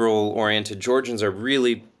 liberal-oriented Georgians are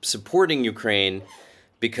really supporting Ukraine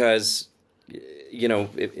because,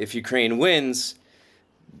 if Ukraine wins,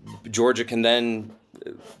 Georgia can then,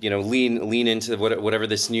 lean into whatever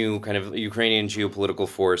this new kind of Ukrainian geopolitical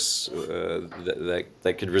force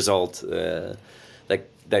that could result,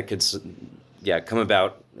 that could, come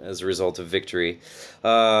about as a result of victory,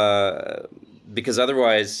 because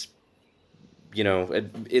otherwise,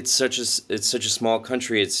 it's such a small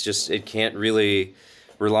country. It can't really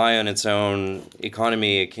rely on its own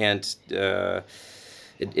economy. It can't.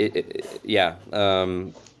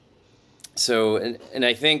 So, and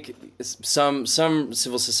I think some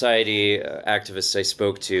civil society activists I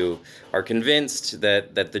spoke to are convinced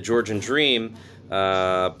that the Georgian Dream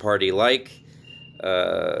party, like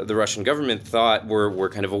the Russian government, were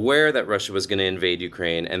kind of aware that Russia was going to invade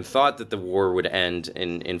Ukraine and thought that the war would end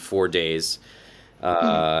in 4 days.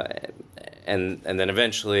 And then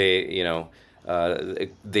eventually,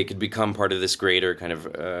 they could become part of this greater kind of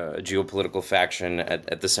geopolitical faction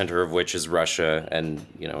at the center of which is Russia and,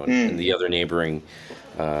 and the other neighboring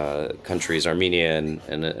countries, Armenia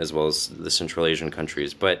and as well as the Central Asian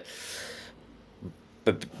countries. But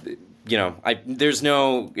there's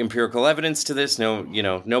no empirical evidence to this. No,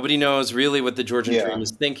 nobody knows really what the Georgian Dream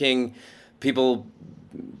is thinking. People,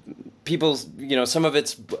 some of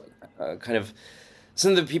it's kind of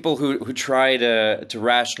some of the people who try to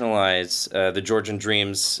rationalize the Georgian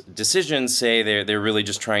Dream's decisions say they're really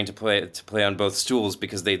just trying to play on both stools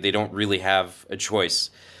because they don't really have a choice.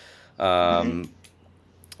 The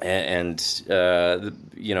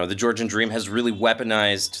Georgian Dream has really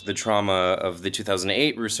weaponized the trauma of the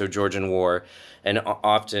 2008 Russo-Georgian War, and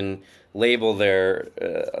often label their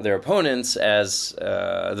opponents as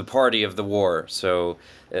the party of the war. So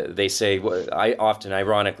they say,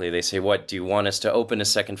 ironically, they say, "What do you want us to open a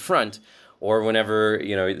second front?" Or whenever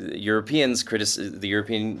the European members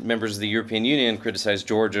of the European Union criticize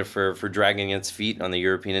Georgia for dragging its feet on the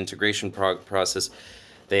European integration process.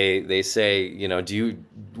 They say,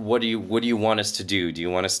 what do you want us to do? Do you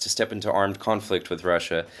want us to step into armed conflict with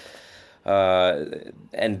Russia?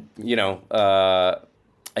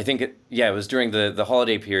 I think it was during the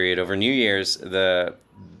holiday period over New Year's. The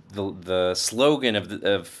slogan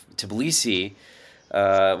of Tbilisi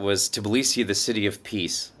was "Tbilisi, the city of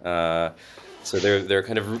peace." So they're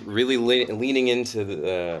kind of really leaning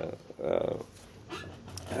into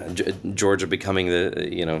Georgia becoming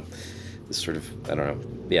the sort of, I don't know,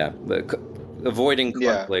 avoiding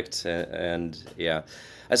conflict and.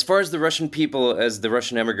 As far as the Russian people, as the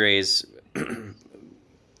Russian emigres,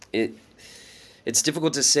 it's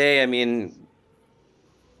difficult to say. I mean,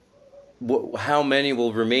 how many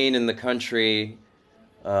will remain in the country?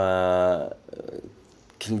 Can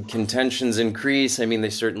tensions increase? I mean, they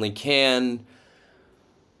certainly can.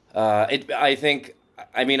 I think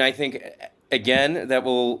again that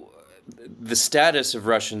the status of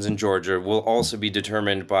Russians in Georgia will also be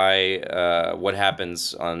determined by what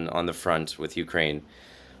happens on the front with Ukraine.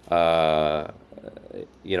 I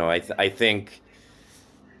think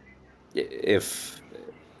if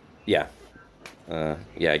I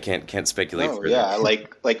can't speculate further. Yeah,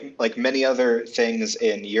 like many other things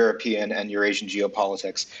in European and Eurasian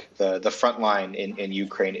geopolitics, the front line in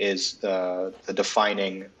Ukraine is the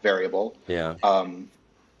defining variable. Yeah.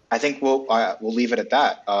 I think we'll leave it at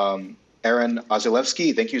that. Aron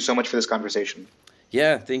Ouzilevski, thank you so much for this conversation.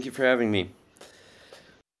 Yeah, thank you for having me.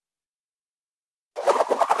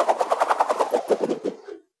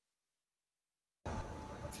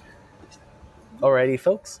 Alrighty,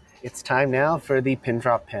 folks, it's time now for the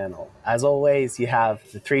PINDROP panel. As always, you have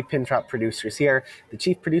the three PINDROP producers here, the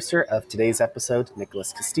chief producer of today's episode,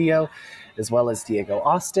 Nicholas Castillo, as well as Diego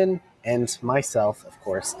Austin, and myself, of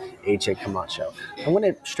course, AJ Camacho. I'm going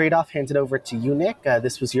to straight off hand it over to you, Nick.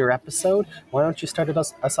 This was your episode. Why don't you start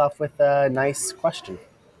us off with a nice question?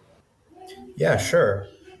 Yeah, sure.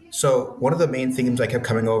 So one of the main themes I kept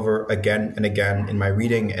coming over again and again in my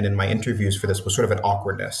reading and in my interviews for this was sort of an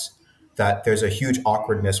awkwardness, that there's a huge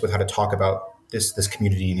awkwardness with how to talk about this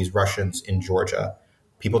community, these Russians in Georgia.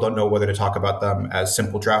 People don't know whether to talk about them as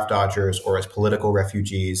simple draft dodgers or as political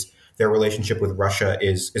refugees. Their relationship with Russia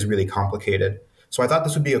is really complicated. So I thought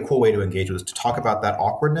this would be a cool way to engage with us, to talk about that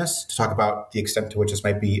awkwardness, to talk about the extent to which this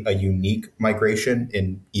might be a unique migration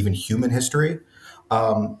in even human history,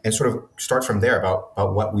 and sort of start from there about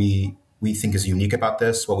what we think is unique about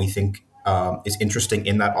this, what we think is interesting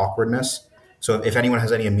in that awkwardness. So if anyone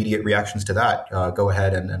has any immediate reactions to that, go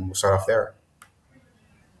ahead and we'll start off there.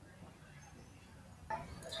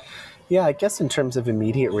 Yeah, I guess in terms of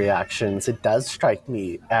immediate reactions, it does strike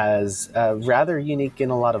me as rather unique in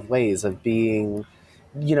a lot of ways of being,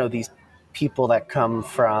 these people that come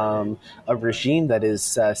from a regime that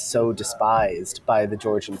is so despised by the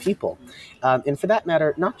Georgian people. And for that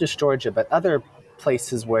matter, not just Georgia, but other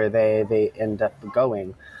places where they end up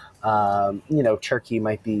going. Turkey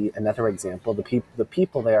might be another example. The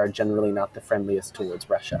people there are generally not the friendliest towards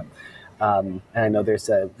Russia. And I know there's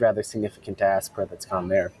a rather significant diaspora that's gone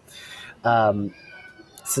there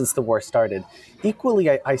since the war started. Equally,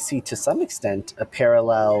 I see to some extent a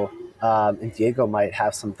parallel, and Diego might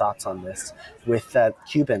have some thoughts on this, with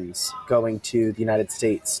Cubans going to the United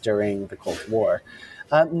States during the Cold War.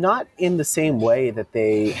 Not in the same way that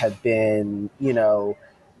they have been,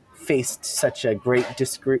 faced such a great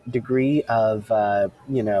degree of,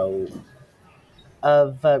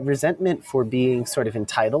 resentment for being sort of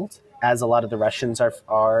entitled, as a lot of the Russians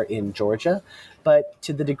are in Georgia, but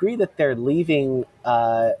to the degree that they're leaving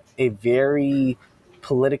a very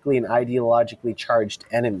politically and ideologically charged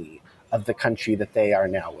enemy of the country that they are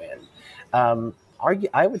now in.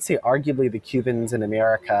 I would say arguably the Cubans in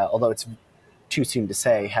America, although it's too soon to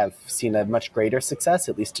say, have seen a much greater success,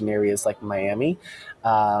 at least in areas like Miami.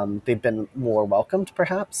 They've been more welcomed,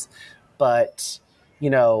 perhaps. But,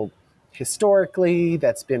 historically,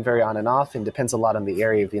 that's been very on and off, and depends a lot on the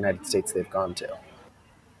area of the United States they've gone to.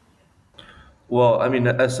 Well, I mean,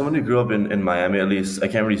 as someone who grew up in Miami, at least, I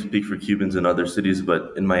can't really speak for Cubans in other cities,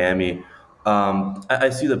 but in Miami, I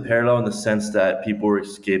see the parallel in the sense that people were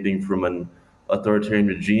escaping from an authoritarian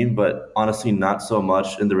regime, but honestly, not so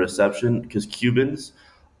much in the reception, because Cubans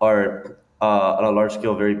are on a large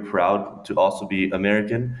scale very proud to also be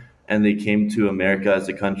American, and they came to America as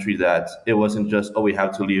a country that it wasn't just, oh, we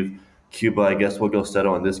have to leave Cuba, I guess we'll go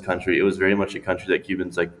settle in this country. It was very much a country that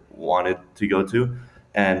Cubans like wanted to go to,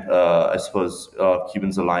 and I suppose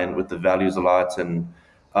Cubans align with the values a lot. And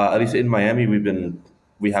at least in Miami,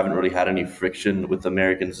 we haven't really had any friction with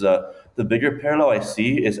Americans. The bigger parallel I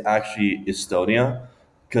see is actually Estonia,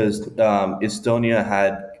 because Estonia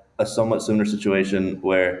had a somewhat similar situation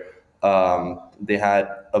where they had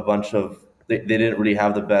a bunch of they didn't really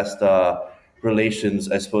have the best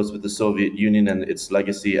relations, I suppose, with the Soviet Union and its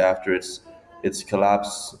legacy after its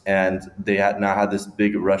collapse, and they now had this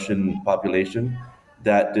big Russian population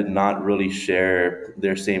that did not really share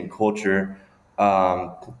their same culture.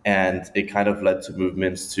 And it kind of led to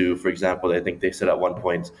movements to, for example, I think they said at one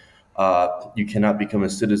point, you cannot become a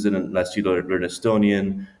citizen unless you learn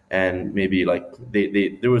Estonian. And maybe like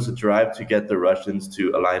there was a drive to get the Russians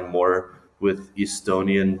to align more with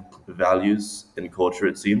Estonian values and culture,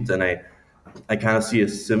 it seemed. And I kind of see a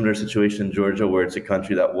similar situation in Georgia, where it's a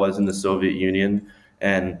country that was in the Soviet Union,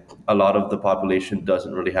 and a lot of the population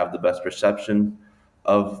doesn't really have the best perception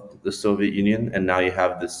of the Soviet Union. And now you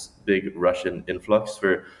have this big Russian influx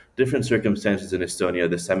for different circumstances in Estonia.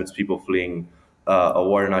 This time it's people fleeing a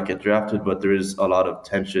war to not get drafted, but there is a lot of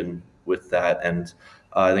tension with that. And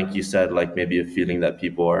I think you said like maybe a feeling that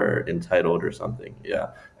people are entitled or something. Yeah.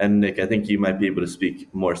 And Nick, I think you might be able to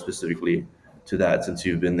speak more specifically to that since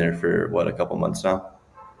you've been there for a couple months now.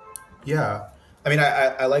 Yeah. I mean,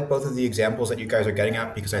 I like both of the examples that you guys are getting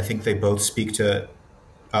at, because I think they both speak to,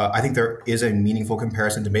 I think there is a meaningful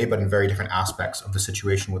comparison to be made, but in very different aspects of the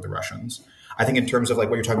situation with the Russians. I think in terms of like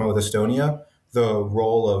what you're talking about with Estonia, the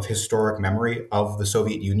role of historic memory of the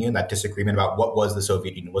Soviet Union, that disagreement about what was the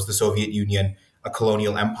Soviet Union. Was the Soviet Union a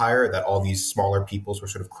colonial empire that all these smaller peoples were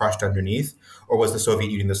sort of crushed underneath? Or was the Soviet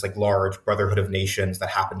Union this like large brotherhood of nations that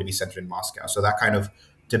happened to be centered in Moscow? So that kind of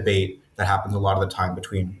debate that happens a lot of the time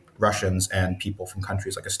between Russians and people from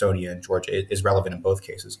countries like Estonia and Georgia is relevant in both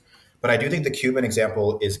cases. But I do think the Cuban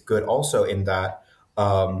example is good also in that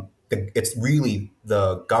it's really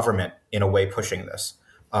the government in a way pushing this.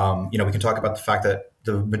 We can talk about the fact that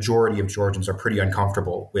the majority of Georgians are pretty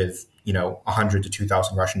uncomfortable with, 100 to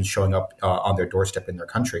 2,000 Russians showing up on their doorstep in their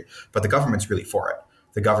country. But the government's really for it.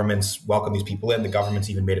 The government's welcomed these people in. The government's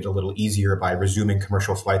even made it a little easier by resuming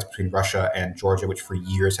commercial flights between Russia and Georgia, which for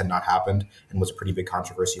years had not happened and was a pretty big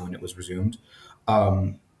controversy when it was resumed.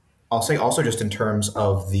 I'll say also just in terms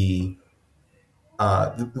of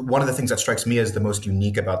one of the things that strikes me as the most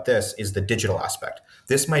unique about this is the digital aspect.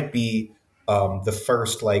 This might be the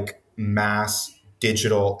first like mass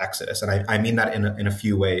digital exodus. And I mean that in a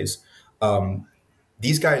few ways.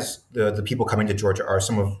 These guys, the people coming to Georgia, are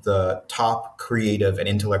some of the top creative and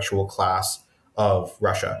intellectual class of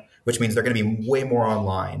Russia, which means they're going to be way more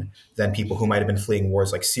online than people who might have been fleeing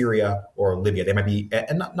wars like Syria or Libya. They might be,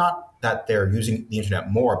 and not that they're using the internet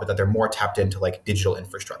more, but that they're more tapped into like digital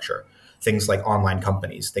infrastructure. Things like online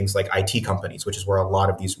companies, things like IT companies, which is where a lot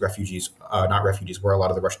of these where a lot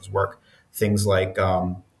of the Russians work. Things like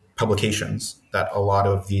publications that a lot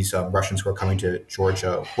of these Russians who are coming to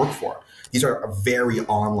Georgia work for. These are very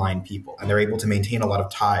online people, and they're able to maintain a lot of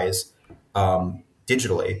ties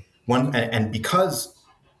digitally. And because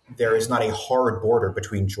there is not a hard border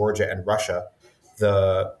between Georgia and Russia,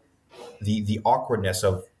 the awkwardness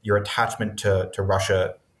of your attachment to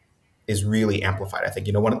Russia is really amplified. I think,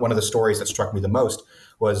 one of the stories that struck me the most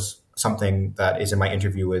was something that is in my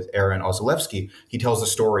interview with Aron Ouzilevski. He tells the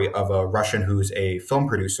story of a Russian who's a film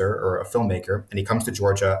producer or a filmmaker, and he comes to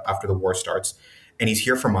Georgia after the war starts, and he's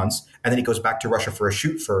here for months, and then he goes back to Russia for a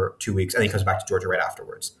shoot for 2 weeks, and he comes back to Georgia right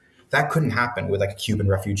afterwards. That couldn't happen with like a Cuban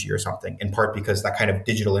refugee or something, in part because that kind of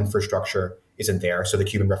digital infrastructure isn't there. So the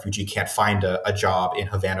Cuban refugee can't find a job in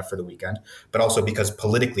Havana for the weekend, but also because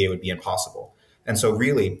politically it would be impossible. And so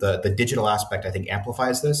really the digital aspect, I think,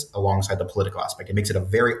 amplifies this alongside the political aspect. It makes it a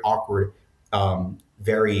very awkward,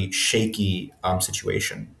 very shaky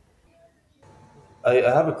situation. I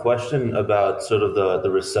have a question about sort of the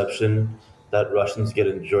reception that Russians get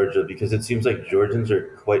in Georgia, because it seems like Georgians are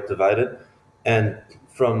quite divided. And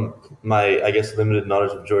from my, I guess, limited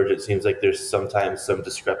knowledge of Georgia, it seems like there's sometimes some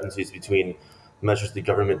discrepancies between measures the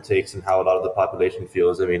government takes and how a lot of the population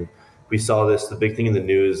feels. I mean, we saw this, the big thing in the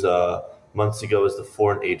news months ago is the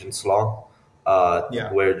Foreign Agents Law,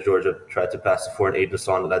 where Georgia tried to pass the Foreign Agents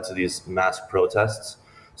Law and led to these mass protests.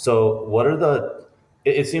 So what are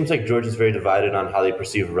it seems like Georgia's very divided on how they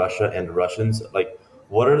perceive Russia and Russians. Like,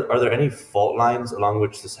 are there any fault lines along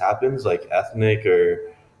which this happens, like ethnic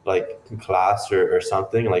or like class or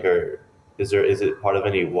something? Like, is it part of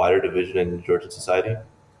any wider division in Georgian society?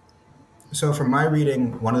 So from my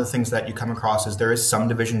reading, one of the things that you come across is there is some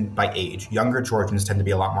division by age. Younger Georgians tend to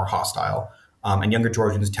be a lot more hostile, and younger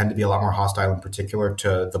Georgians tend to be a lot more hostile in particular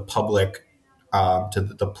to the public, to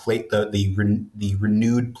the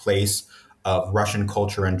renewed place of Russian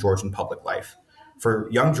culture and Georgian public life. For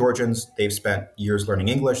young Georgians, they've spent years learning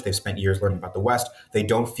English, they've spent years learning about the West. They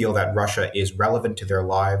don't feel that Russia is relevant to their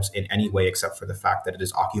lives in any way except for the fact that it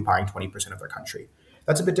is occupying 20% of their country.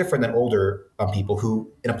 That's a bit different than older people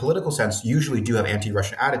who, in a political sense, usually do have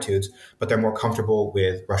anti-Russian attitudes, but they're more comfortable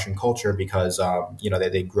with Russian culture because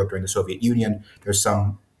they grew up during the Soviet Union. There's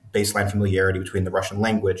some baseline familiarity between the Russian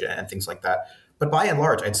language and things like that. But by and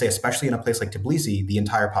large, I'd say, especially in a place like Tbilisi, the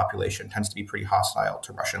entire population tends to be pretty hostile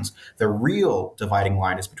to Russians. The real dividing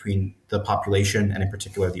line is between the population, and in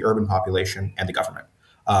particular the urban population, and the government.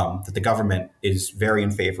 That the government is very in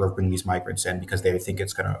favor of bringing these migrants in because they think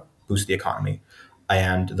it's going to boost the economy.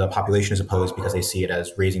 And the population is opposed because they see it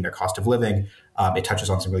as raising their cost of living. It touches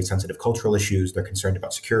on some really sensitive cultural issues. They're concerned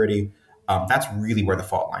about security. That's really where the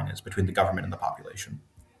fault line is between the government and the population.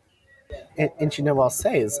 And I'll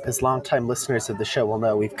say, as longtime listeners of the show will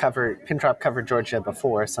know, PINDROP covered Georgia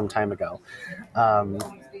before some time ago.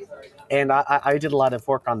 And I did a lot of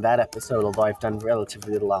work on that episode, although I've done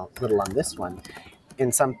relatively little on this one.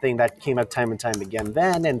 And something that came up time and time again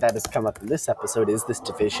then, and that has come up in this episode, is this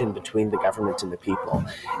division between the government and the people.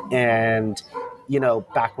 And,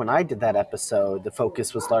 back when I did that episode, the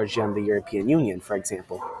focus was largely on the European Union, for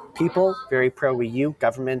example. People, very pro-EU,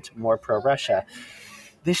 government, more pro-Russia.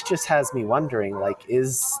 This just has me wondering,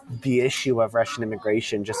 is the issue of Russian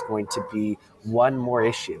immigration just going to be one more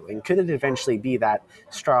issue? And could it eventually be that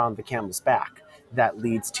straw on the camel's back that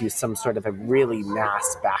leads to some sort of a really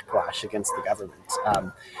mass backlash against the government?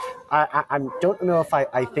 I don't know if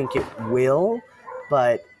I think it will,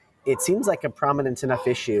 but it seems like a prominent enough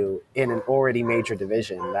issue in an already major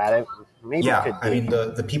division that it could be. I mean,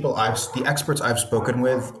 the experts I've spoken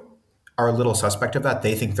with are a little suspect of that.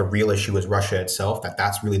 They think the real issue is Russia itself,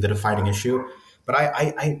 that's really the defining issue. But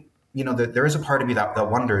there is a part of me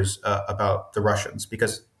that wonders about the Russians,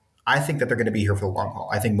 because I think that they're going to be here for the long haul.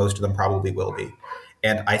 I think most of them probably will be.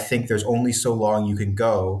 And I think there's only so long you can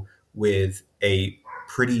go with a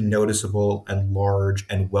pretty noticeable and large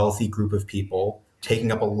and wealthy group of people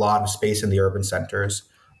taking up a lot of space in the urban centers,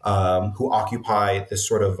 who occupy this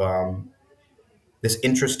sort of this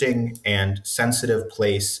interesting and sensitive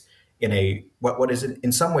place in what is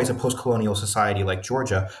in some ways a post-colonial society like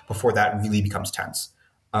Georgia before that really becomes tense.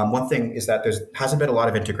 One thing is that there hasn't been a lot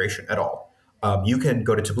of integration at all. You can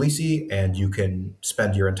go to Tbilisi and you can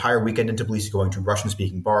spend your entire weekend in Tbilisi going to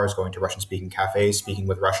Russian-speaking bars, going to Russian-speaking cafes, speaking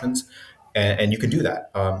with Russians, and you can do that.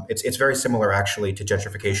 It's very similar, actually, to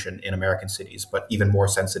gentrification in American cities, but even more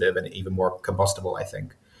sensitive and even more combustible, I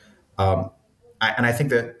think. I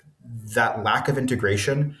think that lack of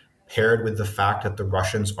integration, paired with the fact that the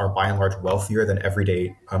Russians are by and large wealthier than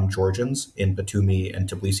everyday Georgians in Batumi and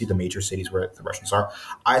Tbilisi, the major cities where the Russians are,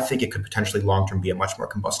 I think it could potentially long-term be a much more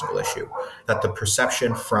combustible issue. That the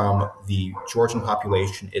perception from the Georgian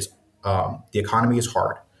population is the economy is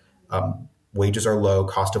hard. Wages are low,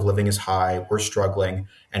 cost of living is high, we're struggling.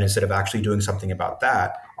 And instead of actually doing something about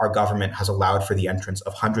that, our government has allowed for the entrance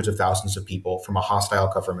of hundreds of thousands of people from a hostile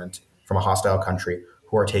government, from a hostile country,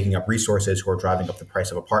 who are taking up resources, who are driving up the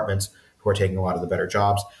price of apartments, who are taking a lot of the better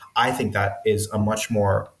jobs. I think that is a much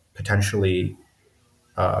more potentially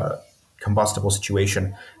combustible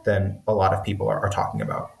situation than a lot of people are talking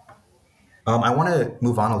about. I want to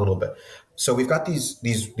move on a little bit. So we've got these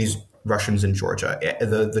Russians in Georgia.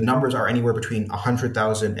 The numbers are anywhere between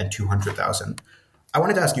 100,000 and 200,000. I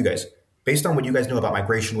wanted to ask you guys, based on what you guys know about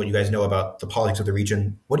migration, what you guys know about the politics of the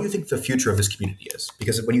region, what do you think the future of this community is?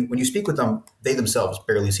 Because when you speak with them, they themselves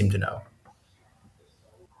barely seem to know.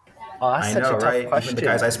 Oh, that's I such know, a tough right? question. Even the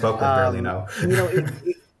guys I spoke with barely know.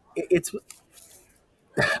 It's.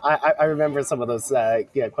 I remember some of those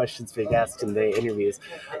questions being asked in the interviews.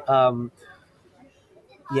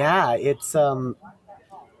 It's.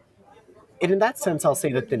 And in that sense, I'll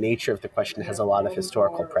say that the nature of the question has a lot of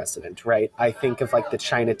historical precedent, right? I think of the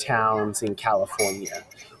Chinatowns in California,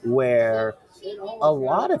 where a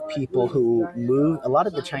lot of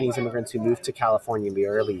the Chinese immigrants who moved to California in the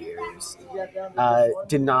early years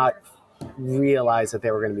did not realize that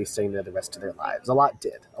they were going to be staying there the rest of their lives. A lot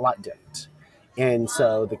did, a lot didn't. And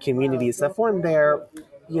so the communities that formed there,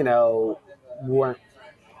 weren't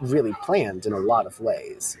really planned in a lot of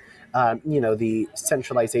ways. The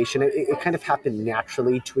centralization, it kind of happened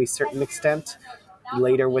naturally to a certain extent,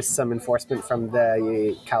 later with some enforcement from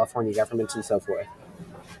the California government and so forth.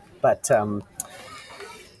 But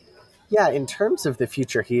in terms of the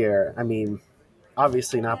future here, I mean,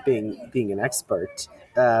 obviously not being an expert,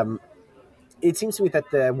 it seems to me that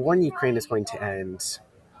the war in Ukraine is going to end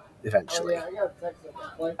eventually.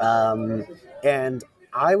 And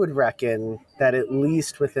I would reckon that at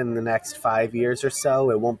least within the next 5 years or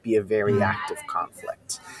so, it won't be a very active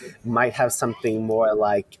conflict. Might have something more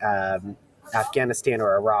like Afghanistan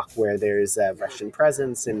or Iraq, where there's a Russian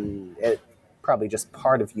presence and probably just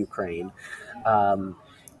part of Ukraine.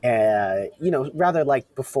 Rather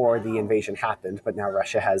like before the invasion happened, but now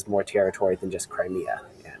Russia has more territory than just Crimea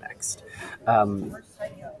annexed.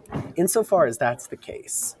 Insofar as that's the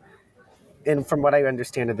case, and from what I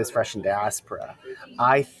understand of this Russian diaspora,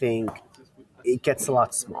 I think it gets a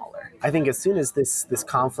lot smaller. I think as soon as this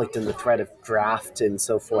conflict and the threat of draft and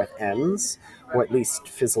so forth ends, or at least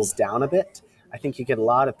fizzles down a bit, I think you get a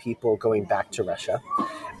lot of people going back to Russia.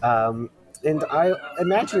 And I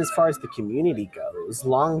imagine as far as the community goes,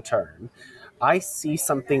 long term, I see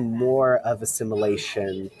something more of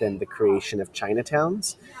assimilation than the creation of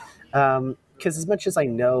Chinatowns. Because as much as I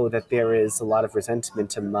know that there is a lot of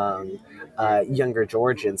resentment among younger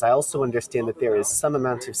Georgians, I also understand that there is some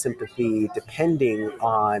amount of sympathy depending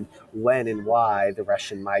on when and why the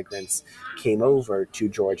Russian migrants came over to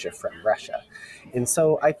Georgia from Russia. And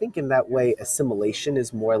so I think in that way, assimilation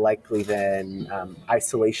is more likely than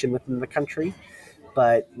isolation within the country.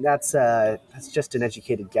 But that's just an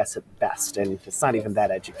educated guess at best, and it's not even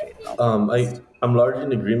that educated. I'm largely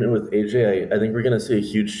in agreement with AJ. I think we're going to see a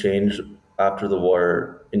huge change after the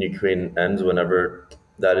war in Ukraine ends, whenever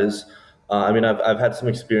that is. I've had some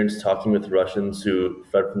experience talking with Russians who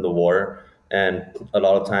fled from the war, and a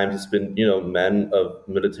lot of times it's been, men of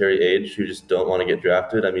military age who just don't want to get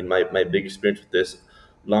drafted. I mean, my big experience with this,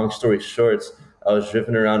 long story short, I was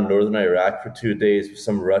driven around northern Iraq for 2 days with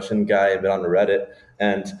some Russian guy I met on Reddit,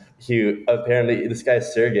 and this guy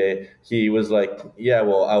Sergey, he was like, yeah,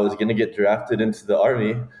 well, I was going to get drafted into the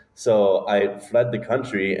army, so I fled the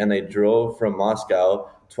country and I drove from Moscow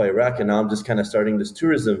to Iraq, and now I'm just kind of starting this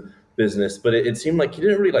tourism business. But it seemed like he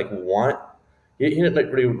didn't really he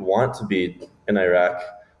didn't really want to be in Iraq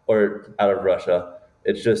or out of Russia.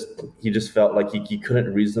 He just felt like he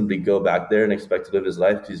couldn't reasonably go back there and expect to live his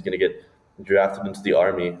life because he's going to get drafted into the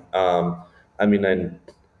army. And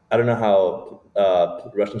I don't know how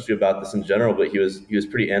Russians feel about this in general, but he was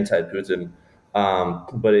pretty anti-Putin.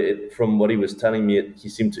 But from what he was telling me, he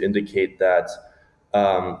seemed to indicate that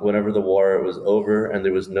whenever the war was over and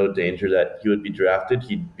there was no danger that he would be drafted,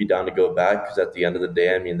 he'd be down to go back, because at the end of the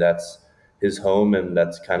day, I mean, that's his home and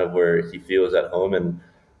that's kind of where he feels at home. And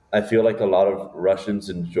I feel like a lot of Russians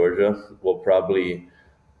in Georgia will probably,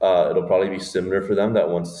 it'll probably be similar for them, that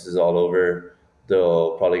once this is all over,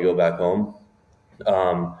 they'll probably go back home. But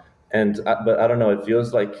I don't know, it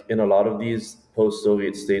feels like in a lot of these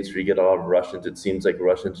post-Soviet states where you get a lot of Russians, it seems like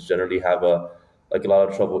Russians generally have a lot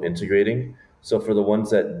of trouble integrating. So for the ones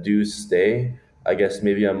that do stay, I guess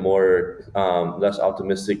maybe I'm more less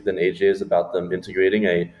optimistic than AJ is about them integrating.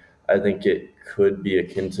 I think it could be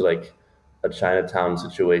akin to like a Chinatown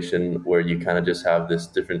situation where you kind of just have this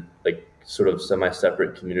different, like sort of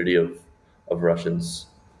semi-separate community of Russians.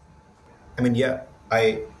 I mean, yeah,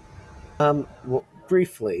 well,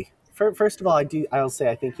 briefly. First of all, I'll say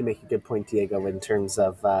I think you make a good point, Diego, in terms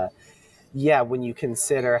of when you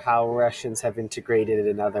consider how Russians have integrated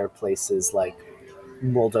in other places like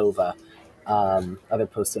Moldova, other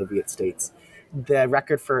post-Soviet states. The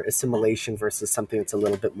record for assimilation versus something that's a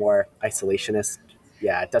little bit more isolationist,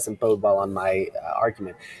 it doesn't bode well on my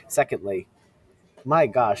argument. Secondly, my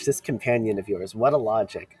gosh, this companion of yours, what a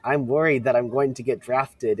logic. I'm worried that I'm going to get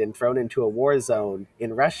drafted and thrown into a war zone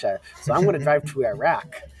in Russia, so I'm going to drive to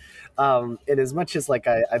Iraq. And as much as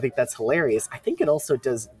I think that's hilarious, I think it also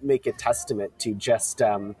does make a testament to just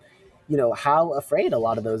how afraid a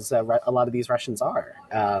lot of these Russians are,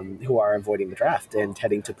 who are avoiding the draft and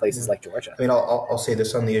heading to places like Georgia. I mean, I'll say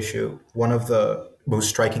this on the issue. One of the most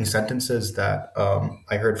striking sentences that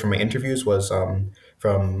I heard from my interviews was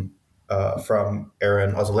from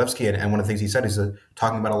Aron Ouzilevski, and one of the things he said is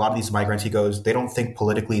talking about a lot of these migrants. He goes, they don't think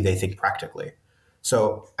politically, they think practically.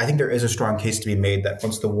 So I think there is a strong case to be made that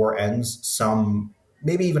once the war ends,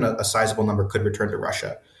 maybe even a sizable number could return to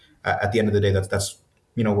Russia. At the end of the day, that's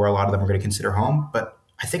where a lot of them are going to consider home. But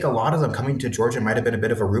I think a lot of them coming to Georgia might have been a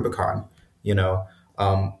bit of a Rubicon. You know,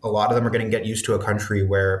 a lot of them are going to get used to a country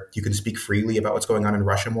where you can speak freely about what's going on in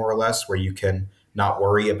Russia, more or less, where you can not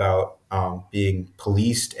worry about being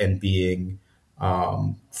policed and being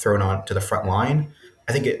thrown on to the front line.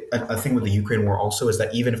 I think a thing with the Ukraine war also is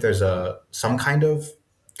that even if there's some kind of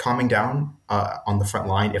calming down on the front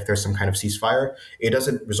line, if there's some kind of ceasefire, it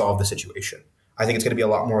doesn't resolve the situation. I think it's going to be a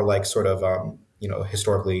lot more like sort of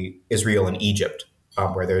historically Israel and Egypt,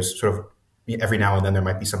 where there's sort of every now and then there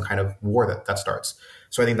might be some kind of war that starts.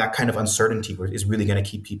 So I think that kind of uncertainty is really going to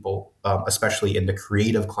keep people, especially in the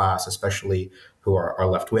creative class, especially who are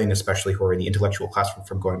left wing, especially who are in the intellectual class,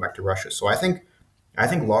 from going back to Russia. So I think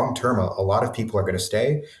long term, a lot of people are going to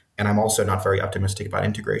stay, and I'm also not very optimistic about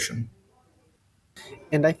integration.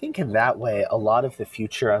 And I think in that way, a lot of the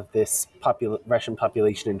future of this Russian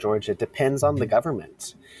population in Georgia depends on the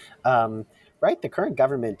government. Right? The current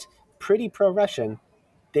government, pretty pro-Russian.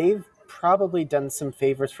 They've probably done some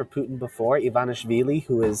favors for Putin before. Ivanishvili,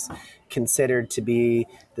 who is considered to be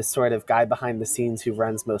the sort of guy behind the scenes who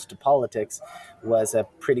runs most of politics, was a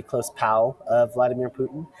pretty close pal of Vladimir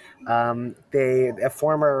Putin. A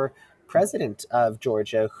former president of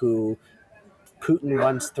Georgia who Putin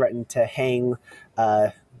once threatened to hang,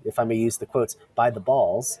 if I may use the quotes, by the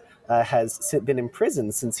balls, has been in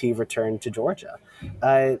prison since he returned to Georgia.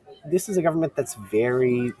 This is a government that's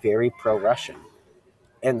very, very pro-Russian.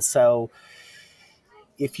 And so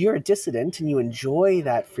if you're a dissident and you enjoy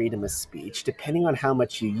that freedom of speech, depending on how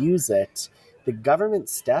much you use it, the government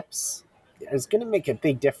steps is going to make a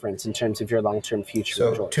big difference in terms of your long-term future.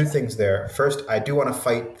 So two things there. First, I do want to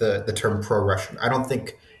fight the term pro-Russian. I don't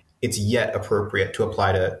think it's yet appropriate to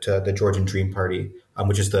apply to the Georgian Dream Party,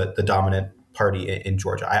 which is the dominant party in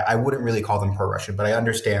Georgia. I wouldn't really call them pro-Russian, but I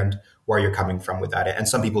understand where you're coming from with that. And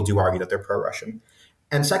some people do argue that they're pro-Russian.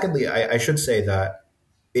 And secondly, I should say that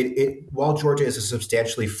while Georgia is a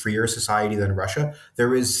substantially freer society than Russia,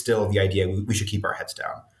 there is still the idea we should keep our heads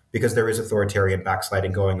down, because there is authoritarian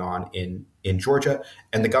backsliding going on in Georgia.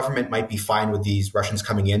 And the government might be fine with these Russians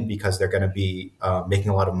coming in because they're going to be making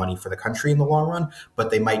a lot of money for the country in the long run,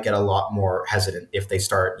 but they might get a lot more hesitant if they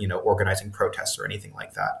start, organizing protests or anything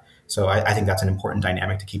like that. So I think that's an important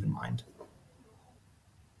dynamic to keep in mind.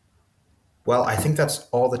 Well, I think that's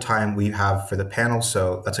all the time we have for the panel,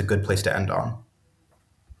 so that's a good place to end on.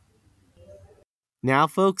 Now,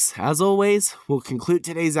 folks, as always, we'll conclude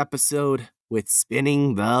today's episode with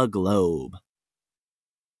spinning the globe.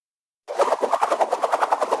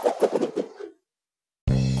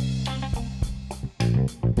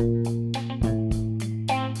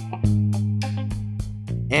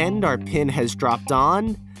 And our pin has dropped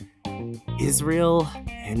on Israel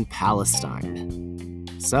and Palestine.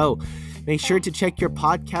 So, make sure to check your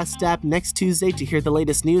podcast app next Tuesday to hear the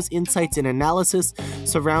latest news, insights, and analysis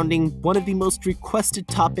surrounding one of the most requested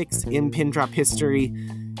topics in PINDROP history,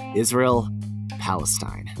 Israel,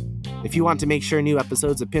 Palestine. If you want to make sure new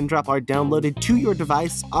episodes of PINDROP are downloaded to your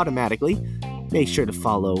device automatically, make sure to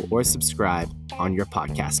follow or subscribe on your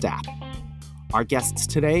podcast app. Our guests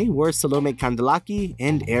today were Salome Kandelaki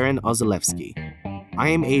and Aron Ouzilevski. I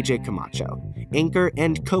am AJ Camacho, anchor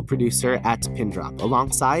and co-producer at PINDROP,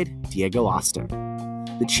 alongside Diego Oster.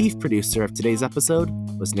 The chief producer of today's episode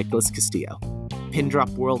was Nicholas Castillo. PINDROP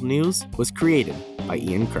World News was created by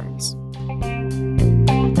Ian Kearns.